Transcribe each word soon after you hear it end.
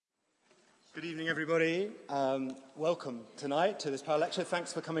Good evening, everybody. Welcome tonight to this Power Lecture.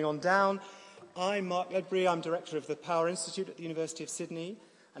 Thanks for coming on down. I'm Mark Ledbury. I'm Director of the Power Institute at the University of Sydney,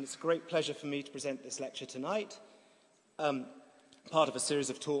 and it's a great pleasure for me to present this lecture tonight, part of a series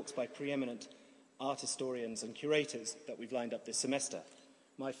of talks by preeminent art historians and curators that we've lined up this semester.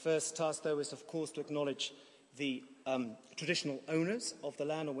 My first task, though, is, of course, to acknowledge the traditional owners of the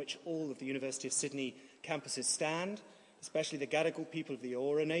land on which all of the University of Sydney campuses stand, especially the Gadigal people of the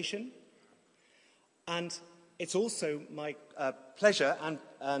Eora Nation. And it's also my pleasure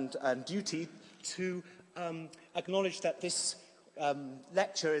and duty to acknowledge that this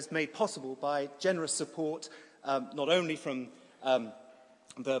lecture is made possible by generous support not only from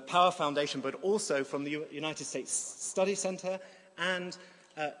the Power Foundation but also from the United States Study Centre, and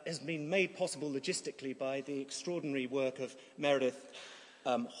has been made possible logistically by the extraordinary work of Meredith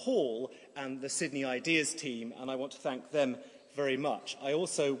Hall and the Sydney Ideas team, and I want to thank them very much. I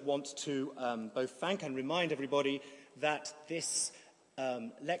also want to both thank and remind everybody that this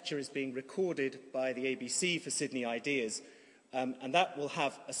lecture is being recorded by the ABC for Sydney Ideas, and that will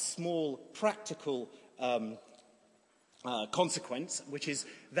have a small practical consequence, which is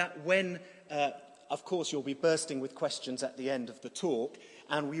that when, of course, you'll be bursting with questions at the end of the talk,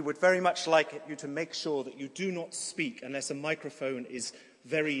 and we would very much like you to make sure that you do not speak unless a microphone is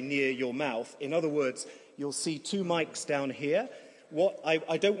very near your mouth. In other words, you'll see two mics down here.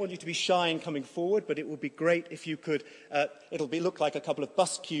 I don't want you to be shy in coming forward, but it would be great if you could, look like a couple of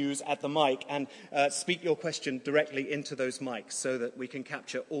bus queues at the mic, and speak your question directly into those mics so that we can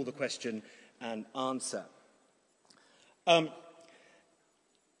capture all the question and answer.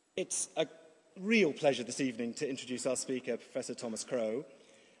 It's a real pleasure this evening to introduce our speaker, Professor Thomas Crow,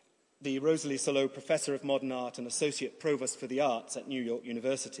 the Rosalie Solo Professor of Modern Art and Associate Provost for the Arts at New York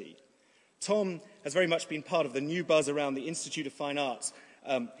University. Tom has very much been part of the new buzz around the Institute of Fine Arts,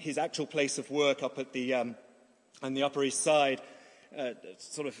 his actual place of work up at the on the Upper East Side,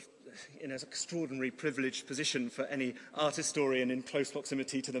 sort of in an extraordinary privileged position for any art historian in close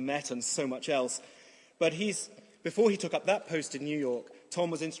proximity to the Met and so much else. But before he took up that post in New York, Tom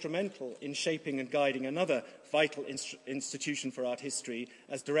was instrumental in shaping and guiding another vital institution for art history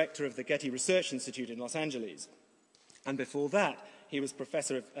as director of the Getty Research Institute in Los Angeles. And before that, he was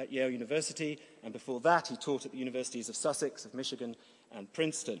professor at Yale University, and before that he taught at the universities of Sussex, of Michigan, and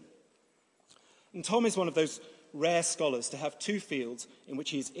Princeton. And Tom is one of those rare scholars to have two fields in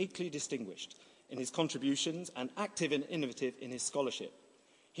which he is equally distinguished in his contributions and active and innovative in his scholarship.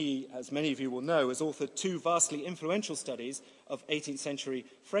 He, as many of you will know, has authored two vastly influential studies of 18th century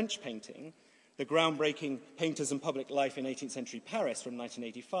French painting, the groundbreaking Painters and Public Life in 18th Century Paris from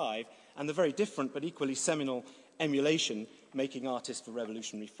 1985, and the very different but equally seminal Emulation, Making Artists for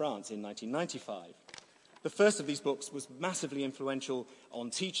Revolutionary France in 1995. The first of these books was massively influential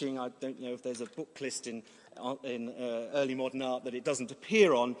on teaching. I don't know if there's a book list in early modern art that it doesn't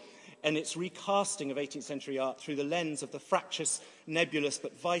appear on, and its recasting of 18th century art through the lens of the fractious, nebulous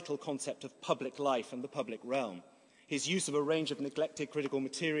but vital concept of public life and the public realm. His use of a range of neglected critical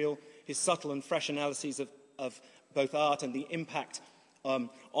material, his subtle and fresh analyses of both art and the impact on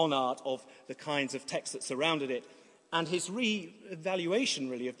art of the kinds of texts that surrounded it, and his re-evaluation,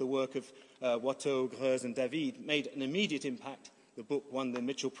 really, of the work of Watteau, Greuze, and David made an immediate impact. The book won the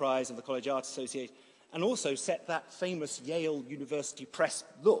Mitchell Prize of the College Art Association, and also set that famous Yale University Press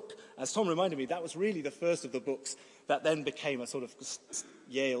look. As Tom reminded me, that was really the first of the books that then became a sort of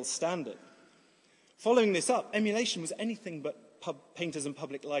Yale standard. Following this up, Emulation was anything but Painters and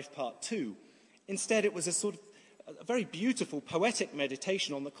Public Life Part 2. Instead, it was a very beautiful, poetic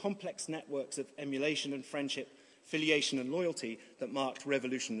meditation on the complex networks of emulation and friendship, filiation and loyalty that marked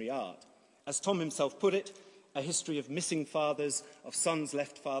revolutionary art. As Tom himself put it, a history of missing fathers, of sons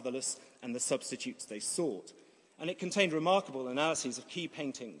left fatherless, and the substitutes they sought. And it contained remarkable analyses of key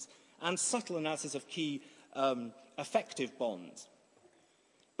paintings and subtle analysis of key affective bonds.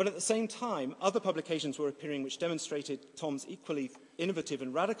 But at the same time, other publications were appearing which demonstrated Tom's equally innovative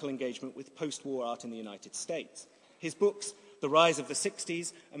and radical engagement with post-war art in the United States. His books, The Rise of the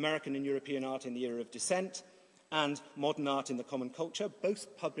 60s, American and European Art in the Era of Dissent, and Modern Art in the Common Culture,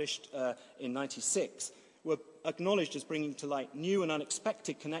 both published in 1996, were acknowledged as bringing to light new and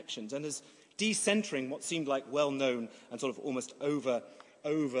unexpected connections and as decentering what seemed like well-known and sort of almost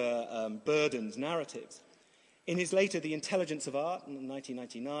burdened narratives. In his later The Intelligence of Art in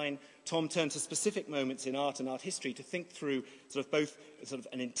 1999, Tom turned to specific moments in art and art history to think through both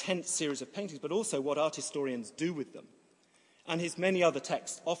an intense series of paintings, but also what art historians do with them. And his many other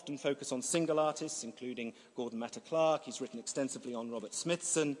texts often focus on single artists, including Gordon Matta Clark. He's written extensively on Robert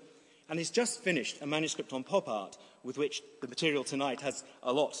Smithson, and he's just finished a manuscript on pop art, with which the material tonight has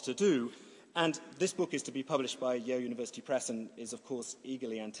a lot to do, And this book is to be published by Yale University Press and is, of course,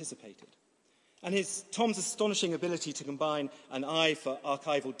 eagerly anticipated. And Tom's astonishing ability to combine an eye for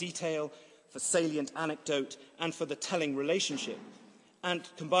archival detail, for salient anecdote, and for the telling relationship, and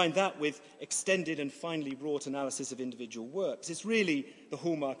combine that with extended and finely wrought analysis of individual works, is really the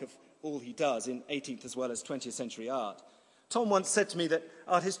hallmark of all he does in 18th as well as 20th century art. Tom once said to me that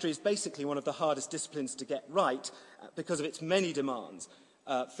art history is basically one of the hardest disciplines to get right because of its many demands,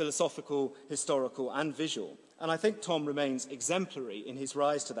 philosophical, historical, and visual. And I think Tom remains exemplary in his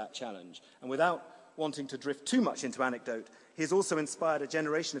rise to that challenge. And without wanting to drift too much into anecdote, he has also inspired a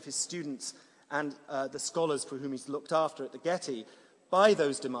generation of his students and the scholars for whom he's looked after at the Getty by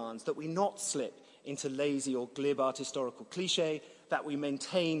those demands that we not slip into lazy or glib art historical cliché, that we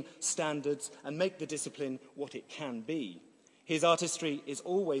maintain standards and make the discipline what it can be. His art history is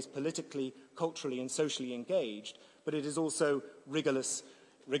always politically, culturally, and socially engaged, but it is also rigorous,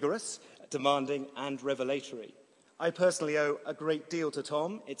 demanding, and revelatory. I personally owe a great deal to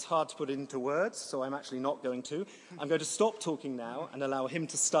Tom. It's hard to put it into words, so I'm actually not going to. I'm going to stop talking now and allow him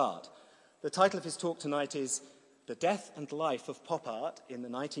to start. The title of his talk tonight is The Death and Life of Pop Art in the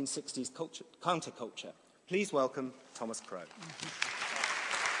 1960s Counterculture. Please welcome Thomas Crow.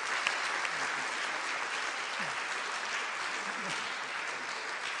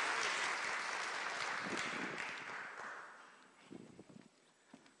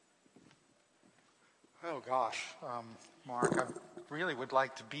 Oh gosh, Mark, I really would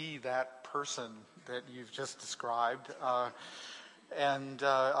like to be that person that you've just described. And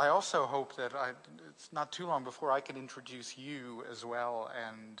I also hope that it's not too long before I can introduce you as well,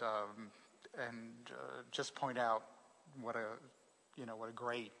 and just point out what a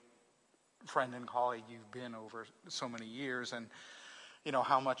great friend and colleague you've been over so many years, and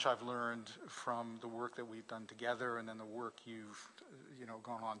how much I've learned from the work that we've done together, and then the work you've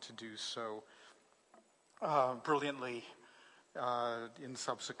gone on to do so brilliantly in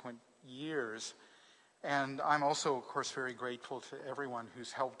subsequent years. And I'm also, of course, very grateful to everyone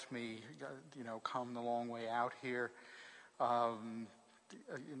who's helped me, come the long way out here. I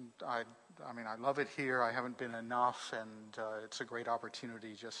love it here. I haven't been enough, and it's a great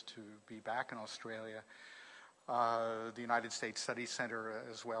opportunity just to be back in Australia. The United States Studies Center,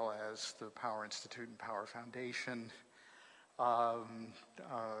 as well as the Power Institute and Power Foundation,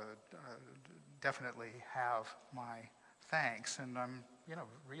 definitely have my thanks, and I'm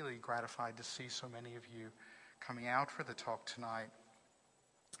really gratified to see so many of you coming out for the talk tonight.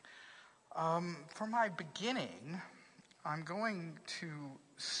 For my beginning, I'm going to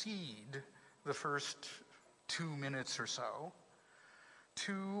cede the first 2 minutes or so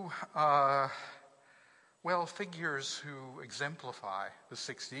to figures who exemplify the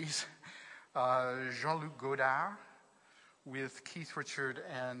 60s. Jean-Luc Godard with Keith Richards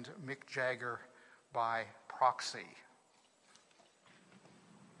and Mick Jagger by proxy.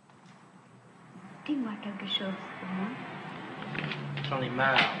 Dis-moi quelque chose pour moi. J'en ai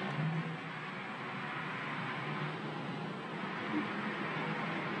marre.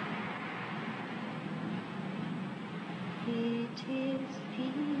 It is the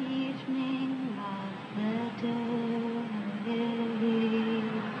evening of the day.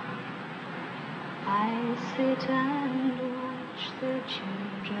 I sit and watch the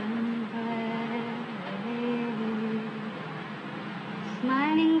children play.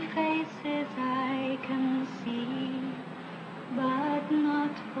 Smiling faces I can see, but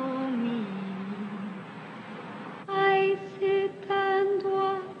not for me. I sit and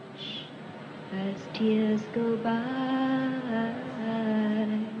watch as tears go by.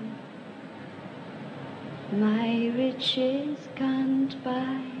 My riches can't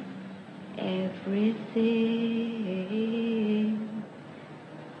buy everything.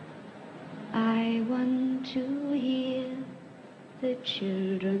 I want to hear the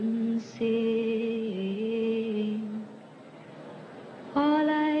children sing. All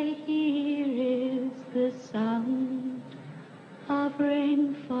I hear is the sound of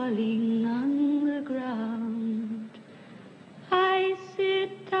rain falling on the ground. I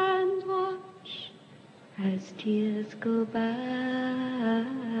sit and watch as tears go by.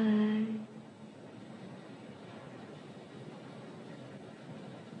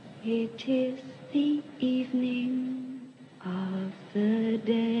 It is the evening of the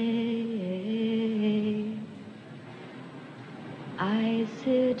day. I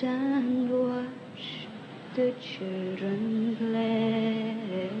sit and watch the children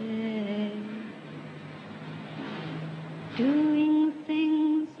play, doing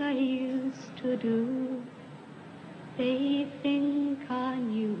things I used to do. They think I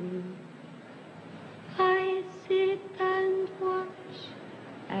knew. I sit and watch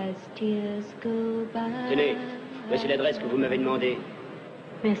as as tears go by. Tenez, voici l'adresse que vous m'avez demandée.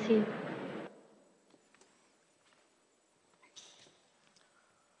 Merci.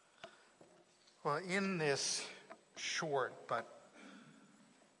 Well, in this short but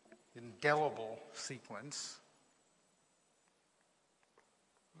indelible sequence,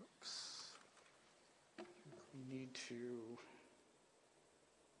 we need to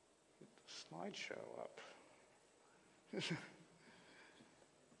get the slideshow up.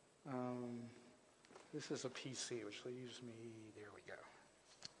 This is a PC, which leaves me, there we go.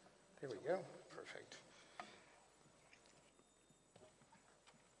 There we go, perfect.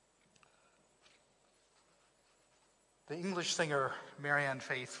 The English singer Marianne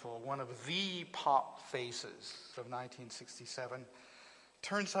Faithfull, one of the pop faces of 1967,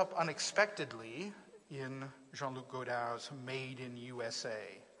 turns up unexpectedly in Jean-Luc Godard's Made in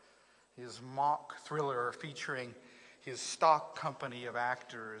USA, his mock thriller featuring his stock company of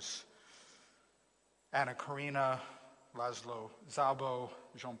actors, Anna Karina, Laszlo Szabo,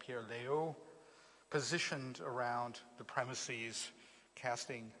 Jean-Pierre Léaud, positioned around the premises,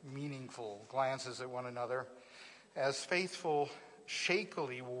 casting meaningful glances at one another, as Faithfull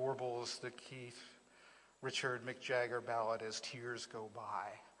shakily warbles the Keith Richard McJagger ballad As Tears Go By,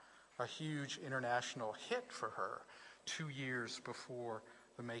 a huge international hit for her 2 years before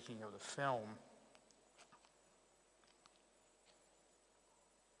the making of the film.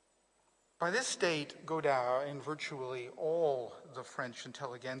 By this date, Godard and virtually all the French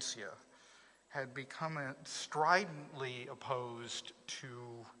intelligentsia had become stridently opposed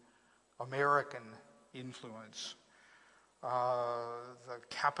to American influence, the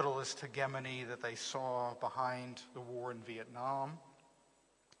capitalist hegemony that they saw behind the war in Vietnam.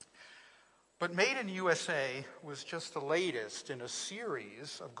 But Made in USA was just the latest in a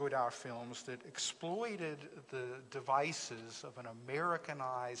series of Godard films that exploited the devices of an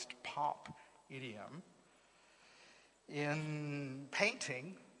Americanized pop idiom in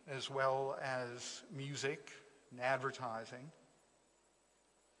painting as well as music and advertising,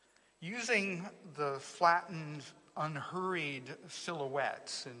 using the flattened, unhurried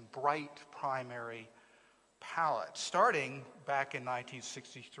silhouettes in bright primary palette, starting back in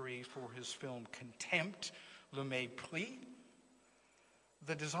 1963 for his film Contempt, Le Mépris.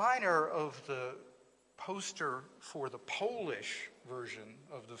 The designer of the poster for the Polish version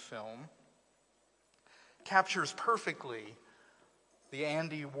of the film captures perfectly the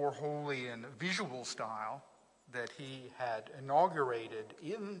Andy Warholian visual style that he had inaugurated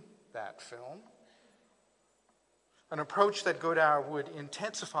in that film, an approach that Godard would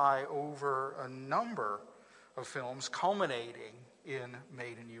intensify over a number of films, culminating in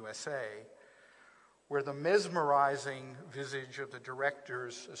Made in USA, where the mesmerizing visage of the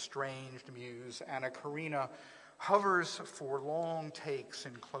director's estranged muse, Anna Karina, hovers for long takes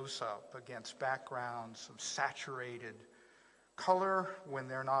in close-up against backgrounds of saturated color when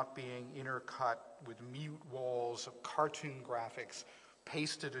they're not being intercut with mute walls of cartoon graphics,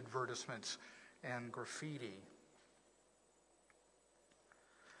 pasted advertisements, and graffiti.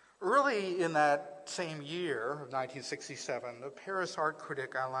 Early in that same year of 1967, the Paris art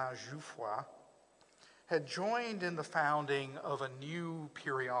critic Alain Jouffroy had joined in the founding of a new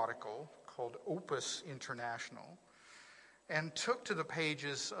periodical called Opus International and took to the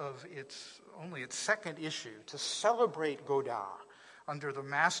pages of only its second issue to celebrate Godard under the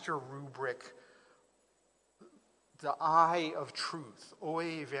master rubric, The Eye of Truth,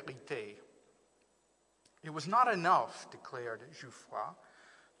 Œil Vérité. It was not enough, declared Jouffroy,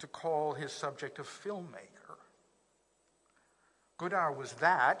 to call his subject a filmmaker. Godard was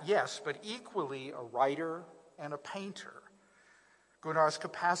that, yes, but equally a writer and a painter. Godard's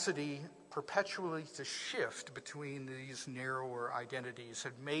capacity perpetually to shift between these narrower identities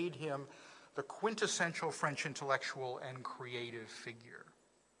had made him the quintessential French intellectual and creative figure.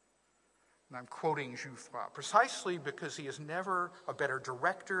 And I'm quoting Jouffroy, precisely because he is never a better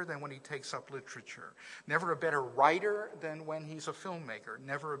director than when he takes up literature, never a better writer than when he's a filmmaker,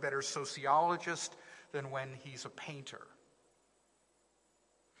 never a better sociologist than when he's a painter.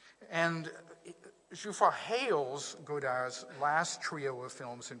 And Jouffroy hails Godard's last trio of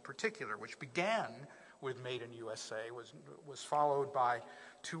films in particular, which began with Made in USA, was followed by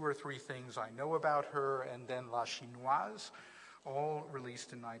Two or Three Things I Know About Her, and then La Chinoise, all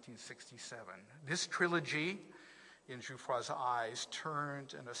released in 1967. This trilogy, in Jouffroy's eyes,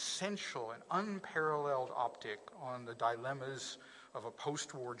 turned an essential and unparalleled optic on the dilemmas of a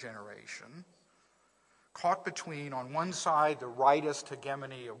post-war generation, caught between, on one side, the rightist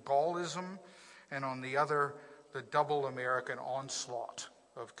hegemony of Gaullism, and on the other, the double American onslaught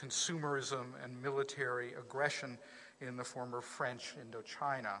of consumerism and military aggression in the former French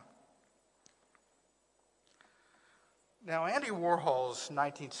Indochina. Now, Andy Warhol's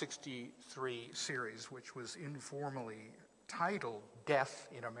 1963 series, which was informally titled Death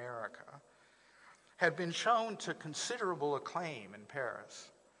in America, had been shown to considerable acclaim in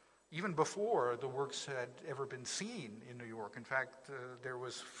Paris, even before the works had ever been seen in New York. In fact, there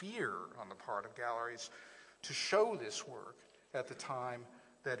was fear on the part of galleries to show this work at the time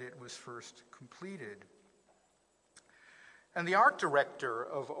that it was first completed. And the art director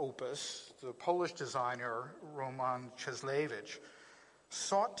of Opus, the Polish designer Roman Cieslewicz,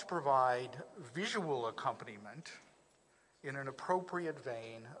 sought to provide visual accompaniment in an appropriate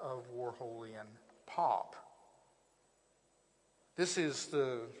vein of Warholian pop. This is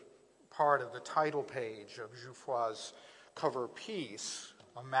the part of the title page of Jouffroy's cover piece,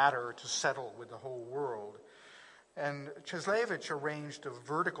 A Matter to Settle with the Whole World. And Cieslewicz arranged a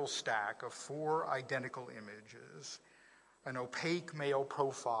vertical stack of 4 identical images, an opaque male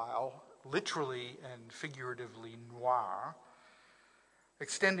profile, literally and figuratively noir,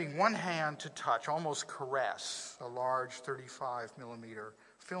 extending one hand to touch, almost caress, a large 35 millimeter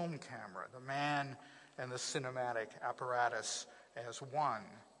film camera, the man and the cinematic apparatus as one.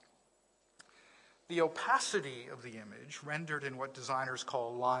 The opacity of the image, rendered in what designers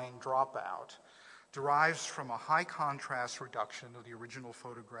call line dropout, derives from a high contrast reduction of the original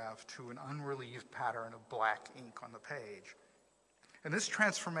photograph to an unrelieved pattern of black ink on the page. And this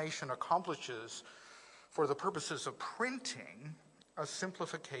transformation accomplishes, for the purposes of printing, a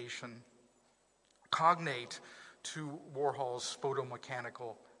simplification cognate to Warhol's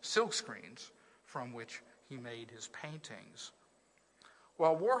photomechanical silkscreens from which he made his paintings.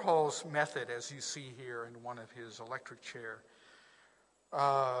 While Warhol's method, as you see here in one of his electric chair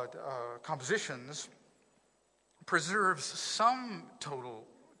compositions, preserves some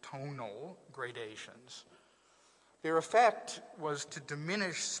tonal gradations, their effect was to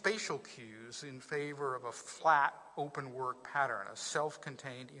diminish spatial cues in favor of a flat, open work pattern, a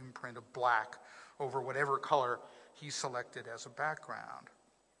self-contained imprint of black over whatever color he selected as a background.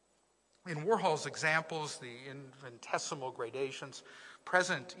 In Warhol's examples, the infinitesimal gradations,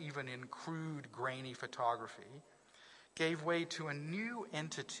 present even in crude, grainy photography, gave way to a new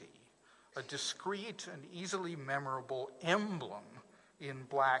entity, a discrete and easily memorable emblem in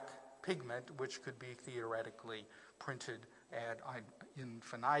black pigment, which could be theoretically printed ad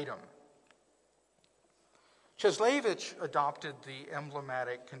infinitum. Cieslewicz adopted the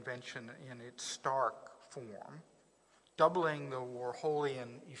emblematic convention in its stark form, doubling the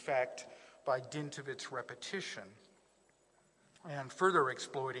Warholian effect by dint of its repetition, and further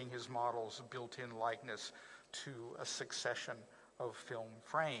exploiting his model's built-in likeness to a succession of film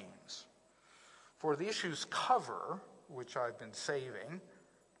frames. For the issue's cover, which I've been saving,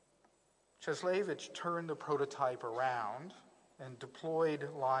 Cieslewicz turned the prototype around and deployed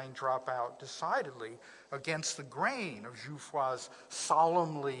line dropout decidedly against the grain of Jouffroy's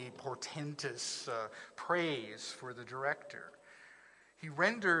solemnly portentous praise for the director. He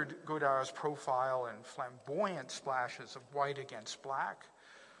rendered Godard's profile in flamboyant splashes of white against black,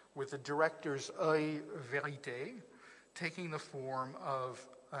 with the director's œil vérité taking the form of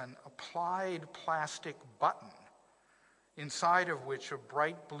an applied plastic button, inside of which a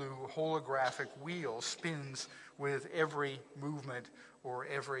bright blue holographic wheel spins with every movement or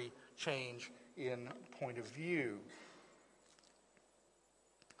every change in point of view.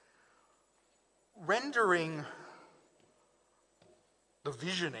 Rendering the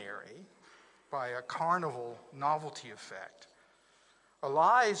visionary by a carnival novelty effect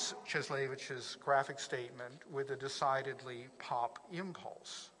allies Cieslewicz's graphic statement with a decidedly pop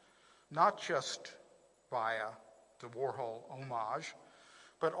impulse, not just via the Warhol homage,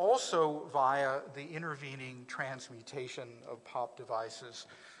 but also via the intervening transmutation of pop devices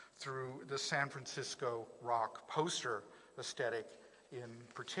through the San Francisco rock poster aesthetic in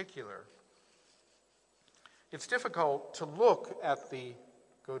particular. It's difficult to look at the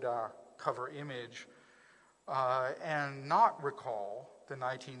Godard cover image and not recall the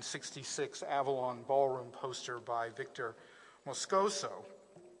 1966 Avalon Ballroom poster by Victor Moscoso,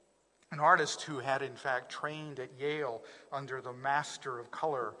 an artist who had in fact trained at Yale under the master of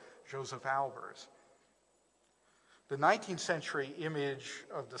color, Joseph Albers. The 19th century image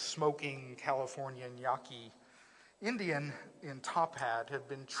of the smoking Californian Yaqui Indian in top hat had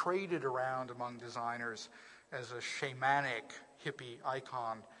been traded around among designers as a shamanic hippie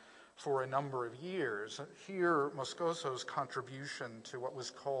icon for a number of years. Here, Moscoso's contribution to what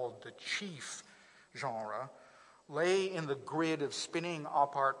was called the chief genre lay in the grid of spinning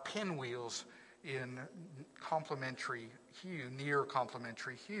op-art pinwheels in near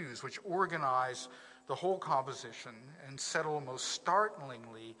complementary hues, which organize the whole composition and settle most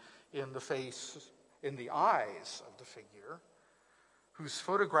startlingly in the eyes of the figure, whose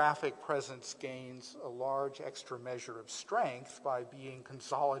photographic presence gains a large extra measure of strength by being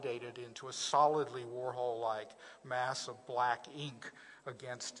consolidated into a solidly Warhol-like mass of black ink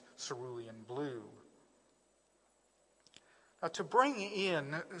against cerulean blue. Now, to bring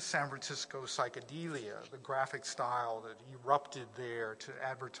in San Francisco psychedelia, the graphic style that erupted there to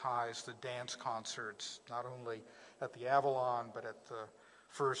advertise the dance concerts, not only at the Avalon, but at the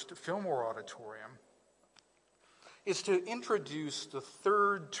first Fillmore Auditorium, is to introduce the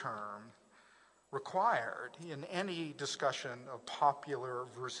third term required in any discussion of popular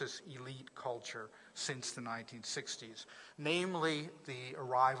versus elite culture since the 1960s, namely the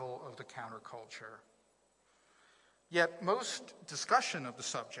arrival of the counterculture. Yet most discussion of the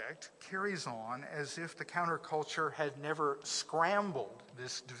subject carries on as if the counterculture had never scrambled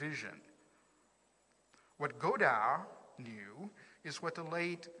this division. What Godard knew is what the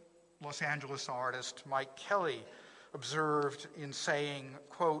late Los Angeles artist Mike Kelly observed in saying,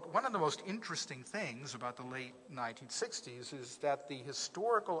 quote, "One of the most interesting things about the late 1960s is that the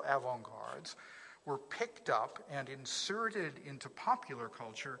historical avant-gardes were picked up and inserted into popular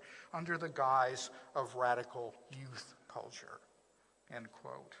culture under the guise of radical youth culture," end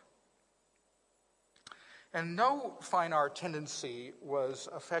quote. And no fine art tendency was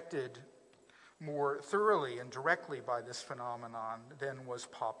affected more thoroughly and directly by this phenomenon than was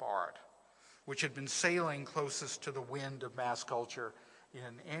pop art, which had been sailing closest to the wind of mass culture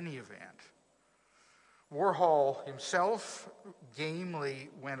in any event. Warhol himself gamely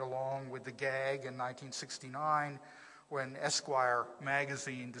went along with the gag in 1969 when Esquire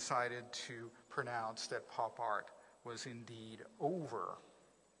magazine decided to pronounce that pop art was indeed over.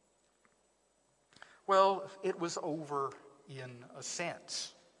 Well, it was over in a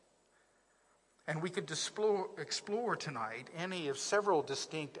sense. And we could explore tonight any of several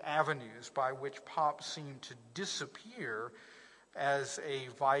distinct avenues by which pop seemed to disappear as a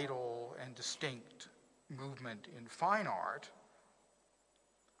vital and distinct movement in fine art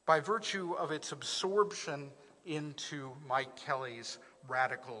by virtue of its absorption into Mike Kelly's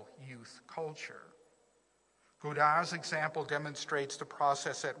radical youth culture. Godard's example demonstrates the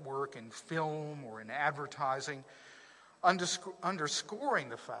process at work in film or in advertising, underscoring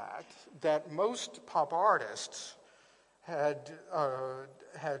the fact that most pop artists had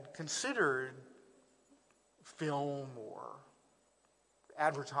considered film or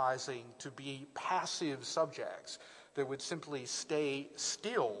advertising to be passive subjects that would simply stay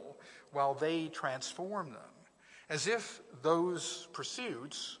still while they transform them, as if those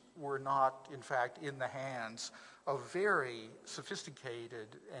pursuits were not, in fact, in the hands of very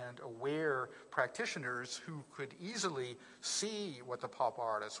sophisticated and aware practitioners who could easily see what the pop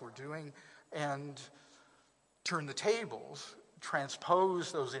artists were doing and turn the tables,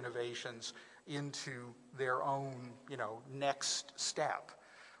 transpose those innovations into their own, next step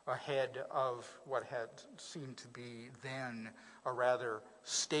ahead of what had seemed to be then a rather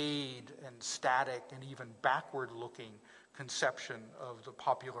staid and static and even backward-looking conception of the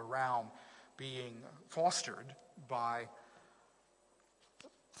popular realm being fostered by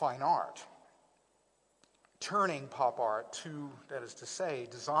fine art, turning pop art to, that is to say,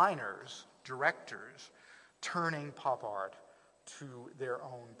 designers, directors, turning pop art to their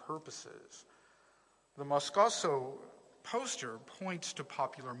own purposes. The Moscoso poster points to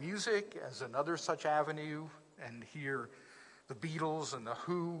popular music as another such avenue, and here the Beatles and the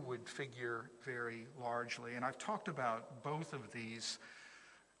Who would figure very largely. And I've talked about both of these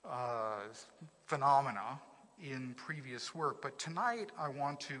phenomena in previous work, but tonight I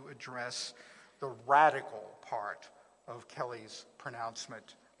want to address the radical part of Kelly's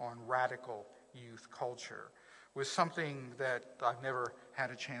pronouncement on radical youth culture, with something that I've never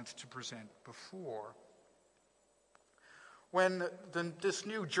had a chance to present before. When this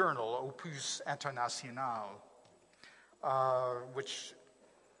new journal, Opus International, which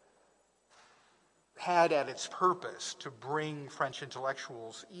had at its purpose to bring French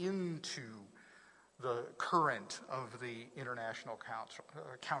intellectuals into the current of the international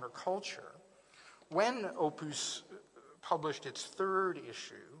counterculture, when Opus published its third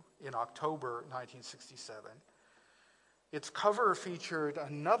issue in October 1967, its cover featured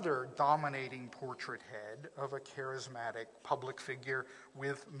another dominating portrait head of a charismatic public figure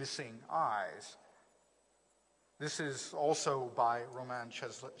with missing eyes. This is also by Roman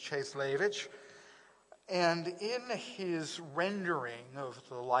Cieslewicz, and in his rendering of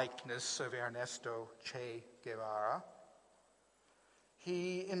the likeness of Ernesto Che Guevara,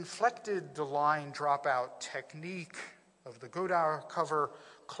 he inflected the line dropout technique of the Godard cover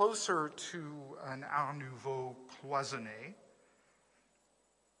closer to an Art Nouveau cloisonné,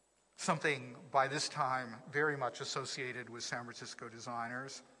 something by this time very much associated with San Francisco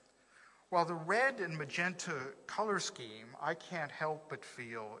designers. While the red and magenta color scheme, I can't help but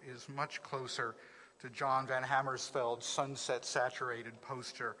feel, is much closer to John Van Hammersveld's sunset saturated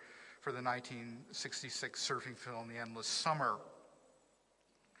poster for the 1966 surfing film, The Endless Summer.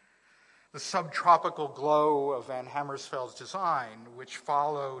 The subtropical glow of Van Hammersveld's design, which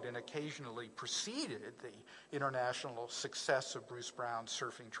followed and occasionally preceded the international success of Bruce Brown's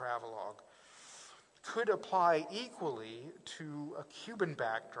surfing travelogue, could apply equally to a Cuban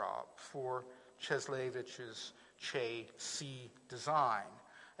backdrop for Czeslewicz's Che Sea design,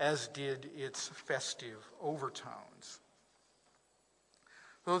 as did its festive overtones.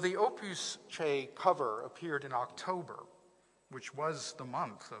 Though the Opus Che cover appeared in October, which was the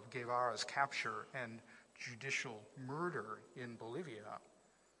month of Guevara's capture and judicial murder in Bolivia,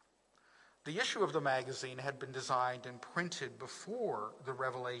 the issue of the magazine had been designed and printed before the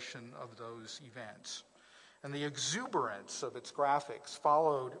revelation of those events, and the exuberance of its graphics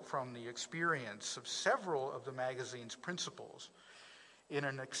followed from the experience of several of the magazine's principals in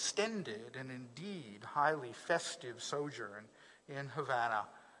an extended and indeed highly festive sojourn in Havana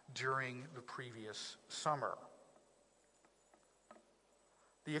during the previous summer.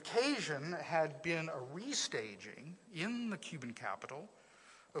 The occasion had been a restaging in the Cuban capital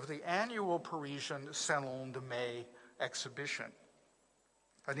of the annual Parisian Salon de Mai exhibition,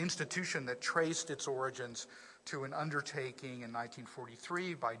 an institution that traced its origins to an undertaking in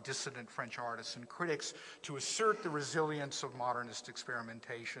 1943 by dissident French artists and critics to assert the resilience of modernist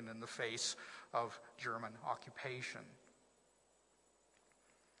experimentation in the face of German occupation.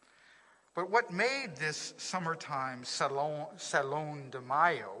 But what made this summertime Salon de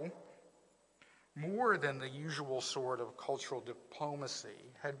Mayo more than the usual sort of cultural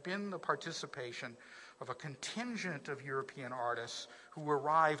diplomacy had been the participation of a contingent of European artists who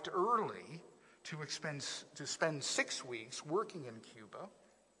arrived early to spend 6 weeks working in Cuba.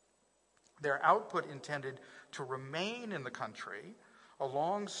 Their output intended to remain in the country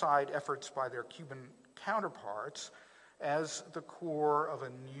alongside efforts by their Cuban counterparts as the core of a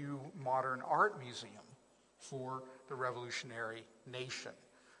new modern art museum for the revolutionary nation.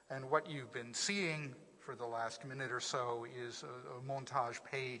 And what you've been seeing for the last minute or so is a montage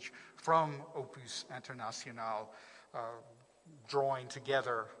page from Opus International, drawing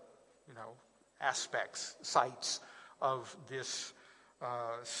together, aspects, sites of this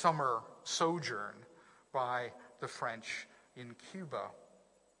summer sojourn by the French in Cuba.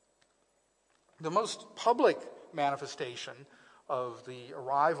 The most public manifestation of the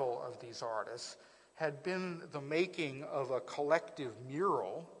arrival of these artists had been the making of a collective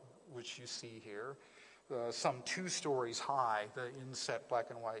mural, which you see here, some 2 stories high. The inset black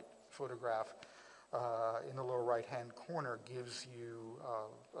and white photograph in the lower right-hand corner gives you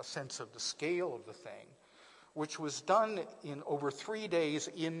a sense of the scale of the thing, which was done in over 3 days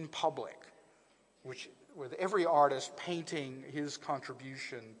in public, with every artist painting his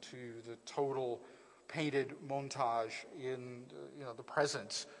contribution to the total painted montage in the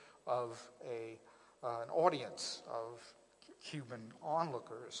presence of an audience of Cuban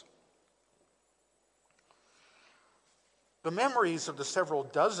onlookers. The memories of the several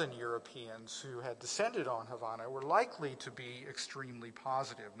dozen Europeans who had descended on Havana were likely to be extremely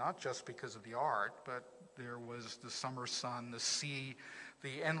positive, not just because of the art, but there was the summer sun, the sea,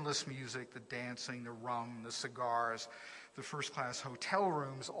 the endless music, the dancing, the rum, the cigars, the first-class hotel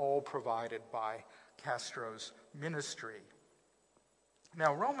rooms, all provided by Castro's ministry.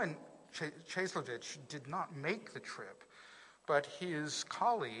 Now, Roman Czeslewicz did not make the trip, but his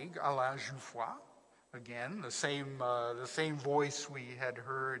colleague, Alain Jouffroy, again, the same voice we had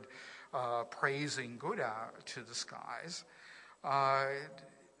heard praising Godard to the skies,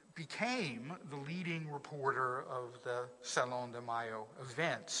 became the leading reporter of the Salon de Mayo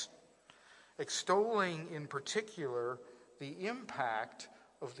events, extolling in particular the impact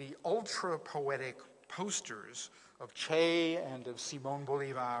of the ultra-poetic posters of Che and of Simón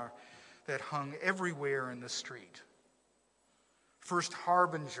Bolívar that hung everywhere in the street. First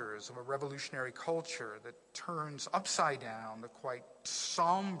harbingers of a revolutionary culture that turns upside down the quite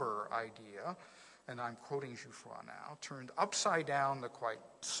somber idea, and I'm quoting Jouffroy now, turned upside down the quite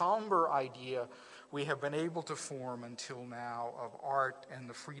somber idea we have been able to form until now of art and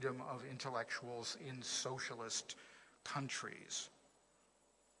the freedom of intellectuals in socialist countries.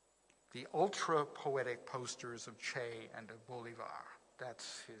 The ultra-poetic posters of Che and of Bolivar.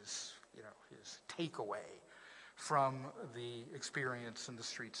 That's his takeaway from the experience in the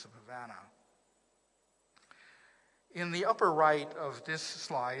streets of Havana. In the upper right of this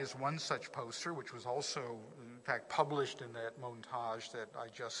slide is one such poster, which was also, in fact, published in that montage that I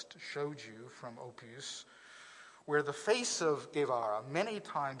just showed you from Opus, where the face of Guevara, many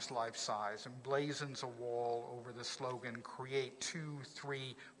times life-size, emblazons a wall over the slogan, "Create 2,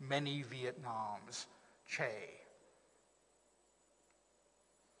 3, many Vietnams, Che."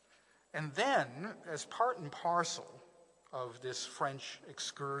 And then, as part and parcel of this French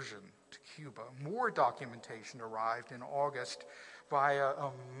excursion to Cuba, more documentation arrived in August via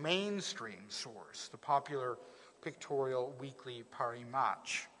a mainstream source, the popular pictorial weekly Paris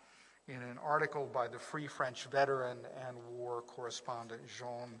Match, in an article by the Free French veteran and war correspondent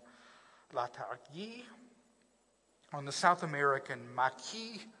Jean Latargue on the South American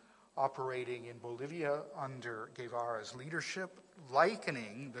Maquis operating in Bolivia under Guevara's leadership,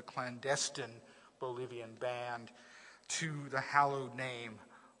 likening the clandestine Bolivian band to the hallowed name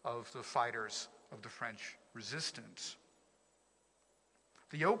of the fighters of the French resistance.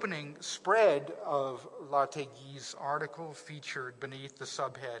 The opening spread of Latargue's article featured beneath the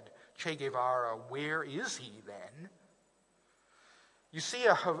subhead, "Che Guevara, where is he then?" You see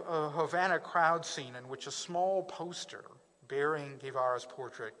a Havana crowd scene in which a small poster bearing Guevara's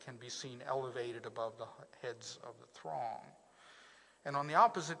portrait can be seen elevated above the heads of the throng. And on the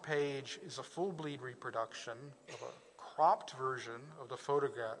opposite page is a full-bleed reproduction of a cropped version of the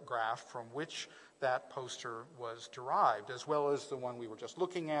photograph from which that poster was derived, as well as the one we were just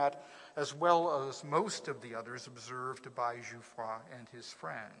looking at, as well as most of the others observed by Jouffroy and his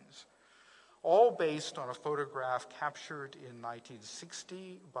friends. All based on a photograph captured in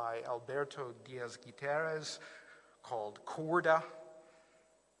 1960 by Alberto Diaz Gutierrez called Corda.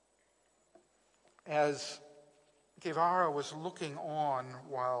 As Guevara was looking on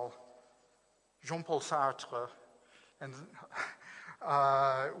while Jean-Paul Sartre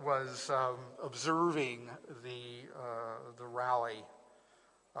was observing the rally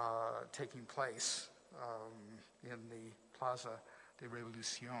taking place in the Plaza de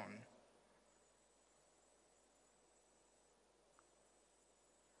Revolución.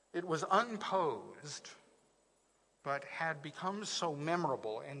 It was unposed, but had become so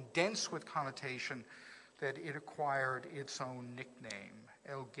memorable and dense with connotation that it acquired its own nickname,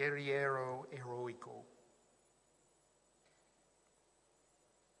 El Guerriero Heroico.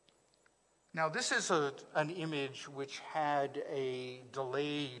 Now, this is an image which had a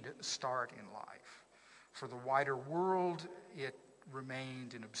delayed start in life. For the wider world, it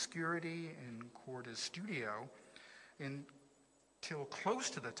remained in obscurity in Corda's studio until close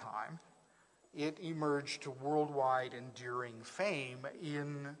to the time it emerged to worldwide enduring fame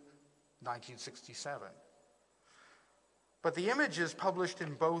in 1967. But the images published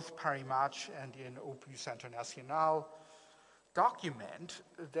in both Paris Match and in Opus International document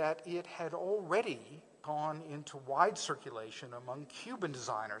that it had already gone into wide circulation among Cuban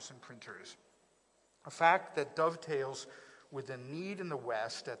designers and printers, a fact that dovetails with the need in the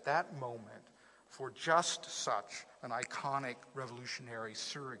West at that moment for just such an iconic revolutionary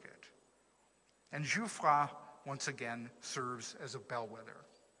surrogate. And Jouffroy, once again, serves as a bellwether.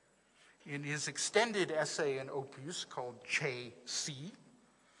 In his extended essay in Opus called Che Si,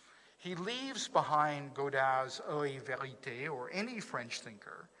 he leaves behind Godard's Oeil Vérité, or any French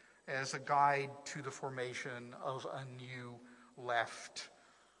thinker, as a guide to the formation of a new left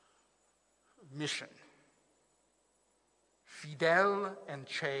mission. Fidel and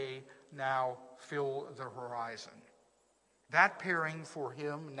Che now fill the horizon. That pairing for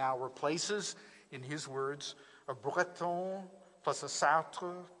him now replaces, in his words, a Breton plus a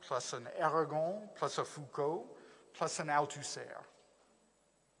Sartre plus an Aragon plus a Foucault plus an Althusser.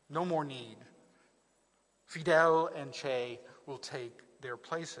 No more need. Fidel and Che will take their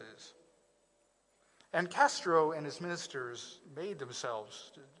places. And Castro and his ministers made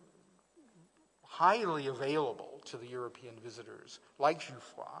themselves highly available to the European visitors, like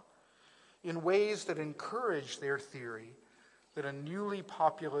Jouffroy, in ways that encouraged their theory that a newly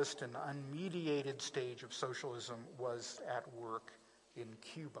populist and unmediated stage of socialism was at work in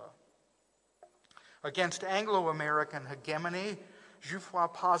Cuba. Against Anglo-American hegemony,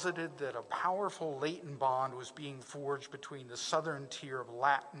 Jouffroy posited that a powerful latent bond was being forged between the southern tier of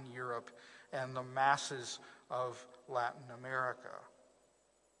Latin Europe and the masses of Latin America.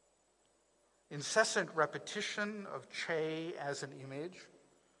 Incessant repetition of Che as an image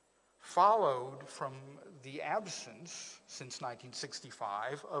followed from the absence, since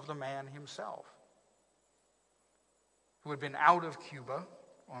 1965, of the man himself, who had been out of Cuba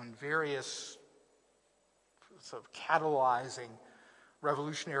on various sort of catalyzing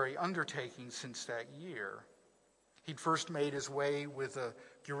revolutionary undertakings since that year. He'd first made his way with a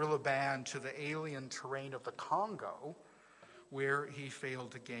guerrilla band to the alien terrain of the Congo, where he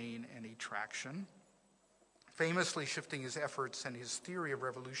failed to gain any traction, famously shifting his efforts and his theory of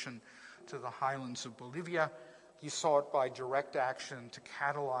revolution to the highlands of Bolivia. He sought by direct action to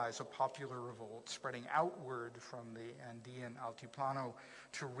catalyze a popular revolt spreading outward from the Andean Altiplano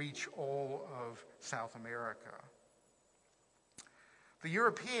to reach all of South America. The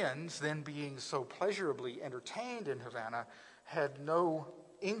Europeans, then being so pleasurably entertained in Havana, had no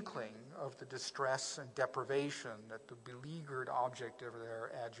inkling of the distress and deprivation that the beleaguered object of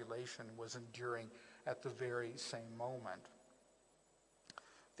their adulation was enduring at the very same moment.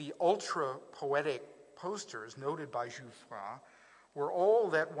 The ultra-poetic posters noted by Jouffroy were all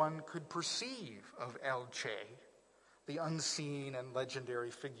that one could perceive of El Che, the unseen and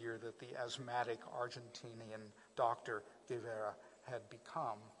legendary figure that the asthmatic Argentinian Dr. Guevara had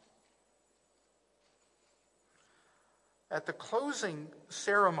become. At the closing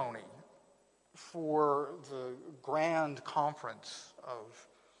ceremony for the grand conference of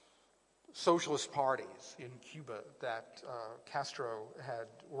socialist parties in Cuba that Castro had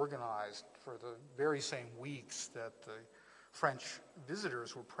organized for the very same weeks that the French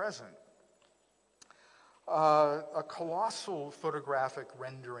visitors were present, a colossal photographic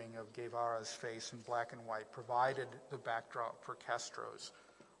rendering of Guevara's face in black and white provided the backdrop for Castro's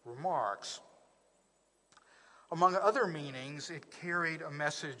remarks. Among other meanings, it carried a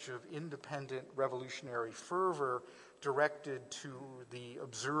message of independent revolutionary fervor directed to the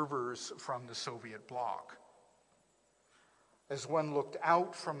observers from the Soviet bloc. As one looked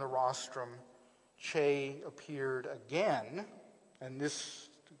out from the rostrum, Che appeared again, and this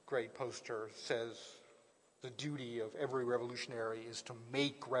great poster says, "The duty of every revolutionary is to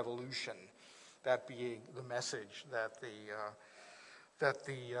make revolution," that being the message that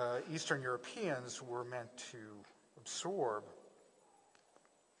the Eastern Europeans were meant to absorb.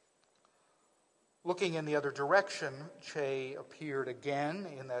 Looking in the other direction, Che appeared again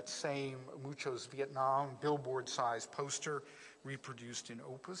in that same Muchos Vietnam billboard-sized poster reproduced in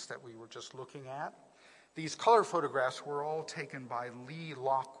Opus that we were just looking at. These color photographs were all taken by Lee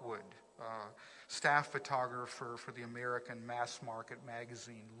Lockwood, staff photographer for the American mass market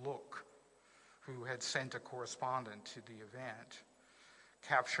magazine Look, who had sent a correspondent to the event,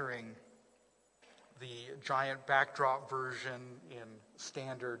 capturing the giant backdrop version in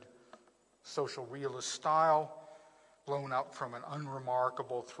standard social realist style, blown up from an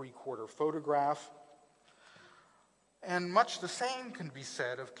unremarkable three-quarter photograph. And much the same can be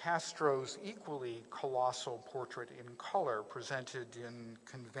said of Castro's equally colossal portrait in color, presented in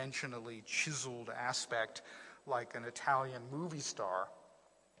conventionally chiseled aspect like an Italian movie star,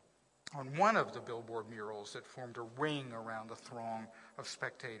 on one of the billboard murals that formed a ring around the throng of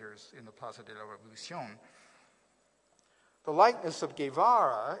spectators in the Plaza de la Revolución. The likeness of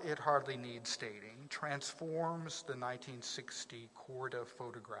Guevara, it hardly needs stating, transforms the 1960 Corda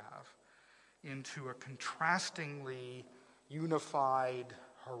photograph into a contrastingly unified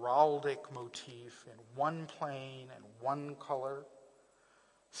heraldic motif in one plane and one color,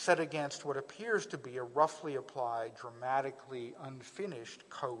 set against what appears to be a roughly applied, dramatically unfinished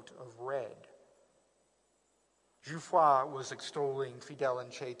coat of red. Jouffroy was extolling Fidel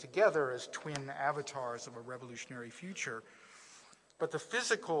and Che together as twin avatars of a revolutionary future, but the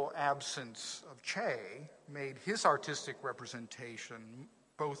physical absence of Che made his artistic representation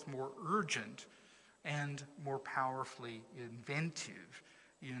both more urgent and more powerfully inventive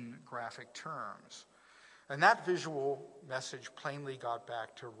in graphic terms. And that visual message plainly got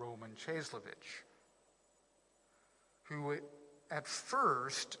back to Roman Cieslewicz, who at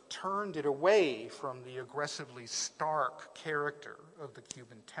first turned it away from the aggressively stark character of the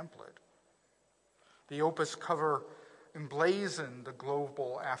Cuban template. The Opus cover emblazoned the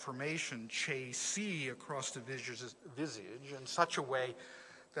global affirmation Che Si across the visage in such a way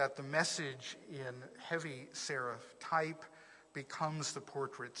that the message in heavy serif type becomes the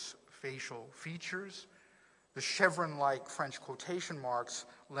portrait's facial features, the chevron-like French quotation marks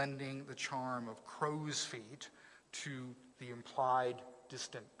lending the charm of crow's feet to the implied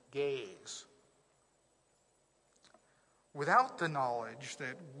distant gaze. Without the knowledge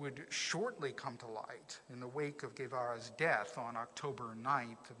that would shortly come to light in the wake of Guevara's death on October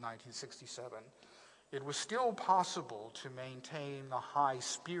 9th of 1967, it was still possible to maintain the high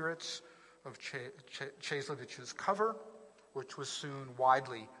spirits of Cieslewicz's cover, which was soon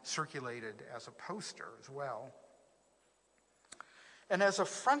widely circulated as a poster as well. And as a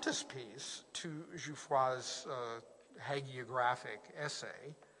frontispiece to Jouffroy's hagiographic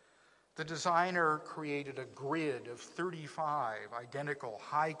essay, The designer created a grid of 35 identical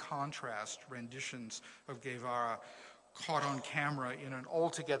high-contrast renditions of Guevara caught on camera in an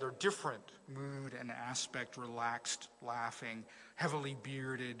altogether different mood and aspect, relaxed, laughing, heavily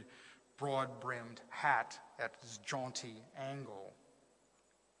bearded, broad-brimmed hat at his jaunty angle.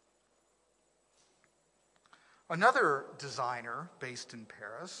 Another designer based in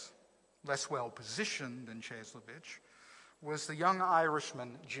Paris, less well-positioned than Cieslewicz, was the young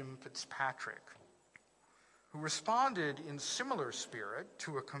Irishman Jim Fitzpatrick, who responded in similar spirit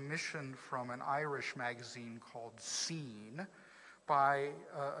to a commission from an Irish magazine called Scene by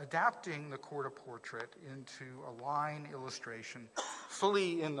adapting the Court-a-Portrait into a line illustration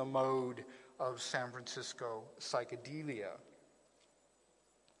fully in the mode of San Francisco psychedelia.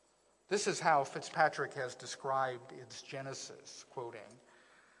 This is how Fitzpatrick has described its genesis, quoting,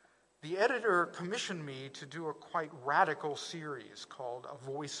 "The editor commissioned me to do a quite radical series called A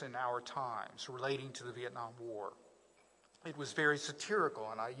Voice in Our Times, relating to the Vietnam War. It was very satirical,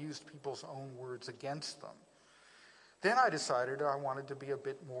 and I used people's own words against them. Then I decided I wanted to be a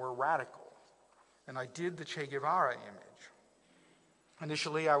bit more radical, and I did the Che Guevara image.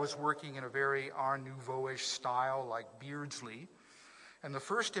 Initially, I was working in a very Art Nouveau-ish style like Beardsley, and the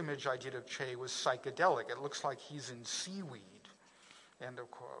first image I did of Che was psychedelic. It looks like he's in seaweed," end of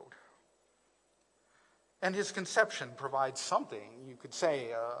quote. And his conception provides something, you could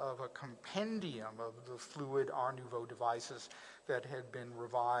say, of a compendium of the fluid Art Nouveau devices that had been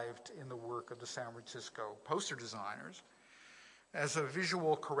revived in the work of the San Francisco poster designers, as a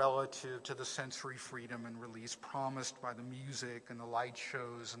visual correlative to the sensory freedom and release promised by the music and the light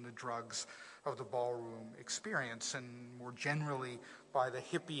shows and the drugs of the ballroom experience, and more generally by the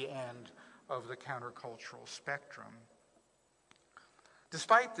hippie end of the countercultural spectrum.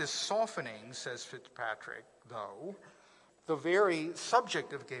 Despite this softening, says Fitzpatrick, though, the very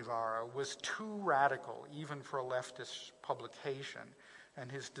subject of Guevara was too radical even for a leftist publication, and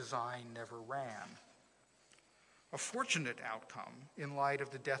his design never ran. A fortunate outcome in light of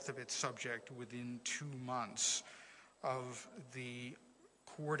the death of its subject within 2 months of the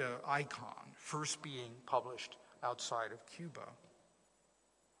Corda icon first being published outside of Cuba.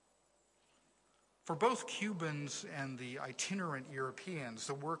 For both Cubans and the itinerant Europeans,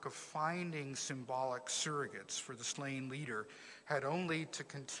 the work of finding symbolic surrogates for the slain leader had only to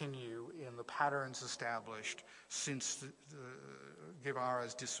continue in the patterns established since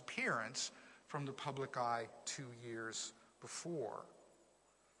Guevara's disappearance from the public eye 2 years before.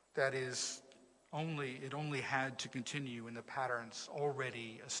 That is, it only had to continue in the patterns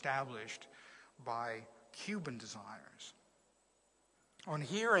already established by Cuban designers. On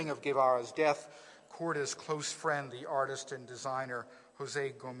hearing of Guevara's death, Corda's close friend, the artist and designer Jose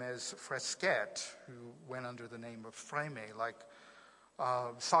Gomez Fresquet, who went under the name of Freme, like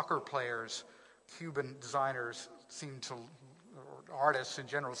soccer players, Cuban designers or artists in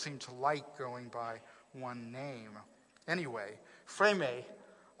general seem to like going by one name. Anyway, Freme,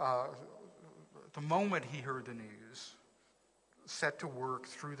 the moment he heard the news, set to work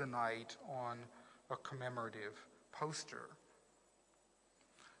through the night on a commemorative poster.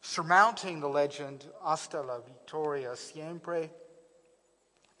 Surmounting the legend, Hasta la Victoria Siempre,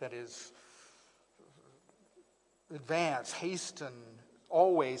 that is, advance, hasten,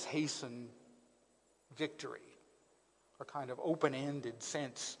 always hasten victory, a kind of open-ended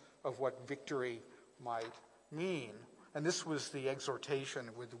sense of what victory might mean. And this was the exhortation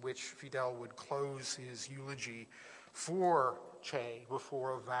with which Fidel would close his eulogy for Che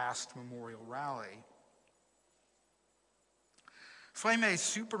before a vast memorial rally. Freme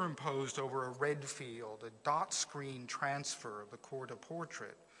superimposed over a red field a dot screen transfer of the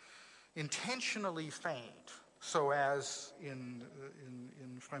Court-a-Portrait, intentionally faint, so as, in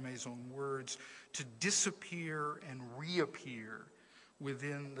Freme's own words, to disappear and reappear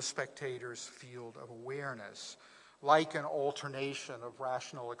within the spectator's field of awareness, like an alternation of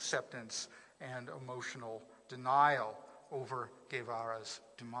rational acceptance and emotional denial over Guevara's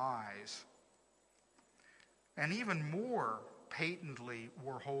demise. And even more patently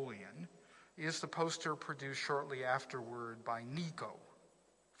Warholian is the poster produced shortly afterward by Nico,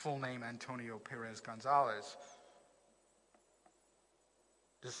 full name Antonio Perez Gonzalez.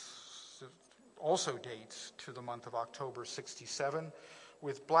 This also dates to the month of October 1967,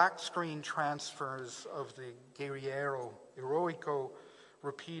 with black screen transfers of the Guerriero Heroico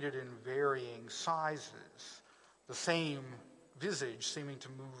repeated in varying sizes, the same visage seeming to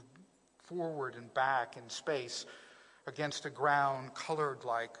move forward and back in space against a ground colored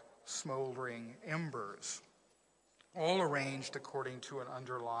like smoldering embers, all arranged according to an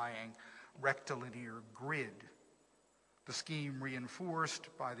underlying rectilinear grid. the scheme reinforced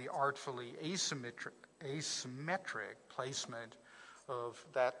by the artfully asymmetric placement of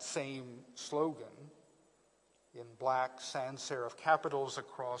that same slogan in black sans serif capitals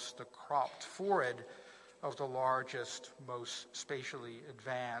across the cropped forehead of the largest, most spatially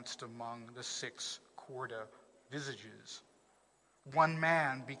advanced among the 6 Korda visages. One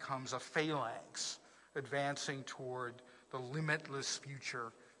man becomes a phalanx advancing toward the limitless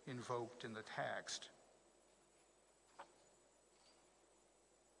future invoked in the text.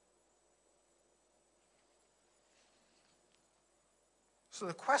 So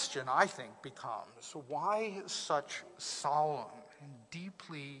the question, I think, becomes, why such solemn and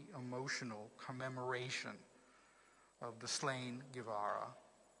deeply emotional commemoration of the slain Guevara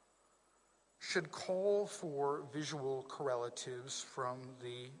should call for visual correlatives from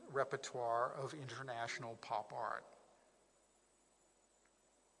the repertoire of international pop art?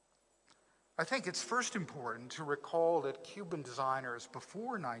 I think it's first important to recall that Cuban designers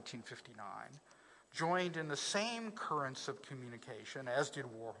before 1959 joined in the same currents of communication, as did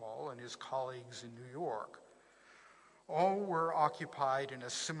Warhol and his colleagues in New York. All were occupied in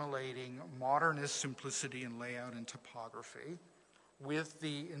assimilating modernist simplicity in layout and typography with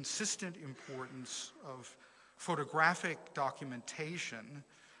the insistent importance of photographic documentation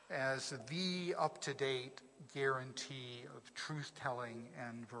as the up-to-date guarantee of truth-telling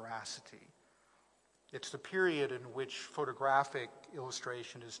and veracity. It's the period in which photographic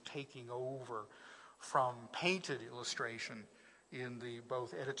illustration is taking over from painted illustration in the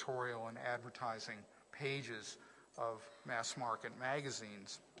both editorial and advertising pages of mass market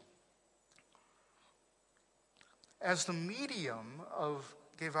magazines. As the medium of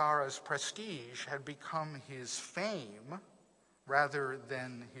Guevara's prestige had become his fame rather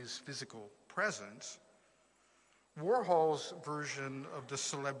than his physical presence, Warhol's version of the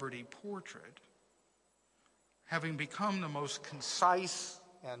celebrity portrait, having become the most concise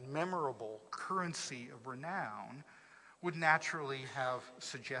and memorable currency of renown, would naturally have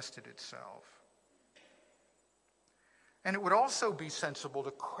suggested itself. And it would also be sensible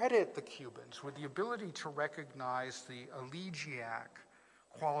to credit the Cubans with the ability to recognize the elegiac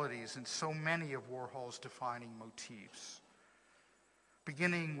qualities in so many of Warhol's defining motifs,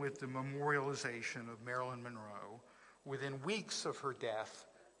 beginning with the memorialization of Marilyn Monroe within weeks of her death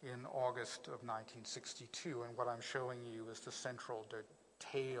in August of 1962. And what I'm showing you is the central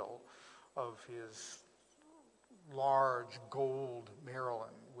detail of his large gold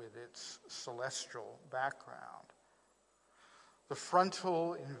Marilyn with its celestial background. The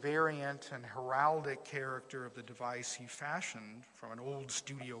frontal, invariant, and heraldic character of the device he fashioned from an old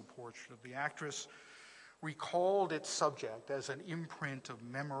studio portrait of the actress recalled its subject as an imprint of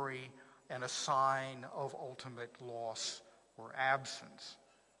memory and a sign of ultimate loss or absence.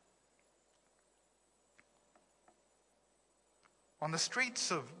 On the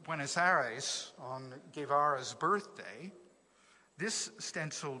streets of Buenos Aires on Guevara's birthday, this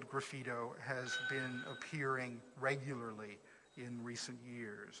stenciled graffito has been appearing regularly in recent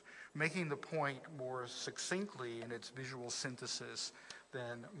years, making the point more succinctly in its visual synthesis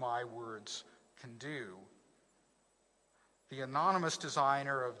than my words can do. The anonymous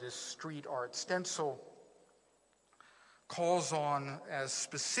designer of this street art stencil calls on as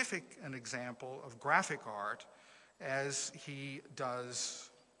specific an example of graphic art as he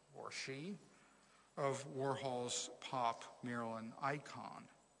does, or she, of Warhol's pop Marilyn icon.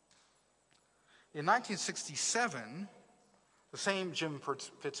 In 1967, the same Jim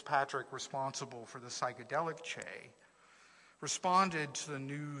Fitzpatrick, responsible for the psychedelic Che, responded to the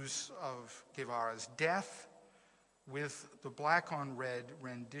news of Guevara's death with the black-on-red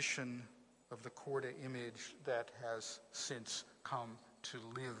rendition of the Korda image that has since come to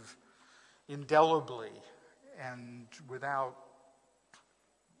live indelibly and without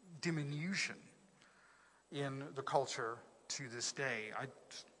diminution in the culture to this day. I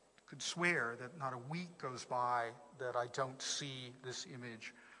could swear that not a week goes by that I don't see this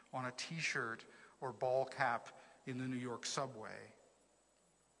image on a t-shirt or ball cap in the New York subway.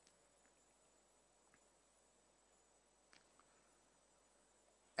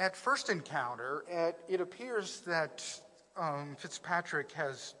 At first encounter, it appears that Fitzpatrick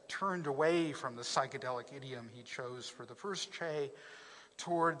has turned away from the psychedelic idiom he chose for the first Che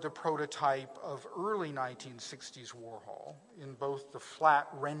toward the prototype of early 1960s Warhol in both the flat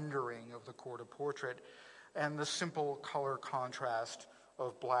rendering of the Korda portrait and the simple color contrast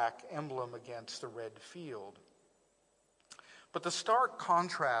of black emblem against the red field. But the stark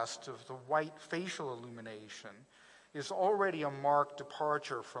contrast of the white facial illumination is already a marked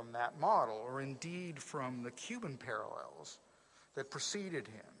departure from that model, or indeed from the Cuban parallels that preceded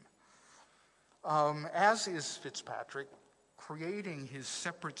him. as is Fitzpatrick, creating his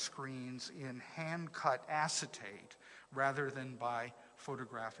separate screens in hand-cut acetate rather than by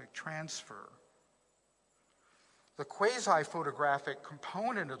photographic transfer. The quasi-photographic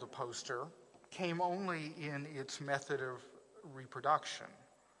component of the poster came only in its method of reproduction.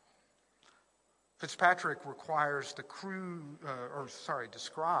 Fitzpatrick describes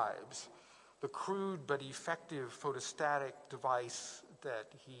the crude but effective photostatic device that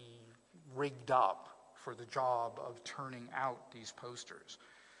he rigged up for the job of turning out these posters.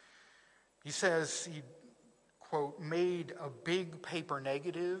 He says he, quote, made a big paper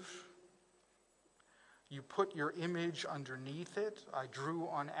negative. You put your image underneath it. I drew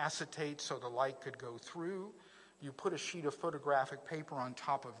on acetate so the light could go through. You put a sheet of photographic paper on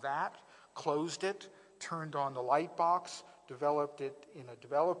top of that, closed it, turned on the light box, developed it in a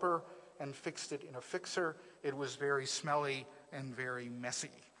developer, and fixed it in a fixer. It was very smelly and very messy,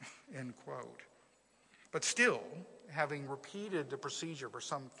 end quote. But still, having repeated the procedure for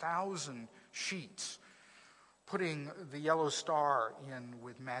some 1,000 sheets, putting the yellow star in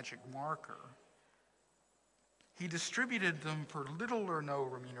with magic marker, he distributed them for little or no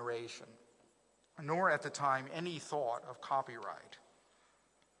remuneration, nor at the time any thought of copyright.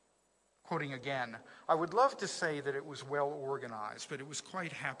 Quoting again, I would love to say that it was well organized, but it was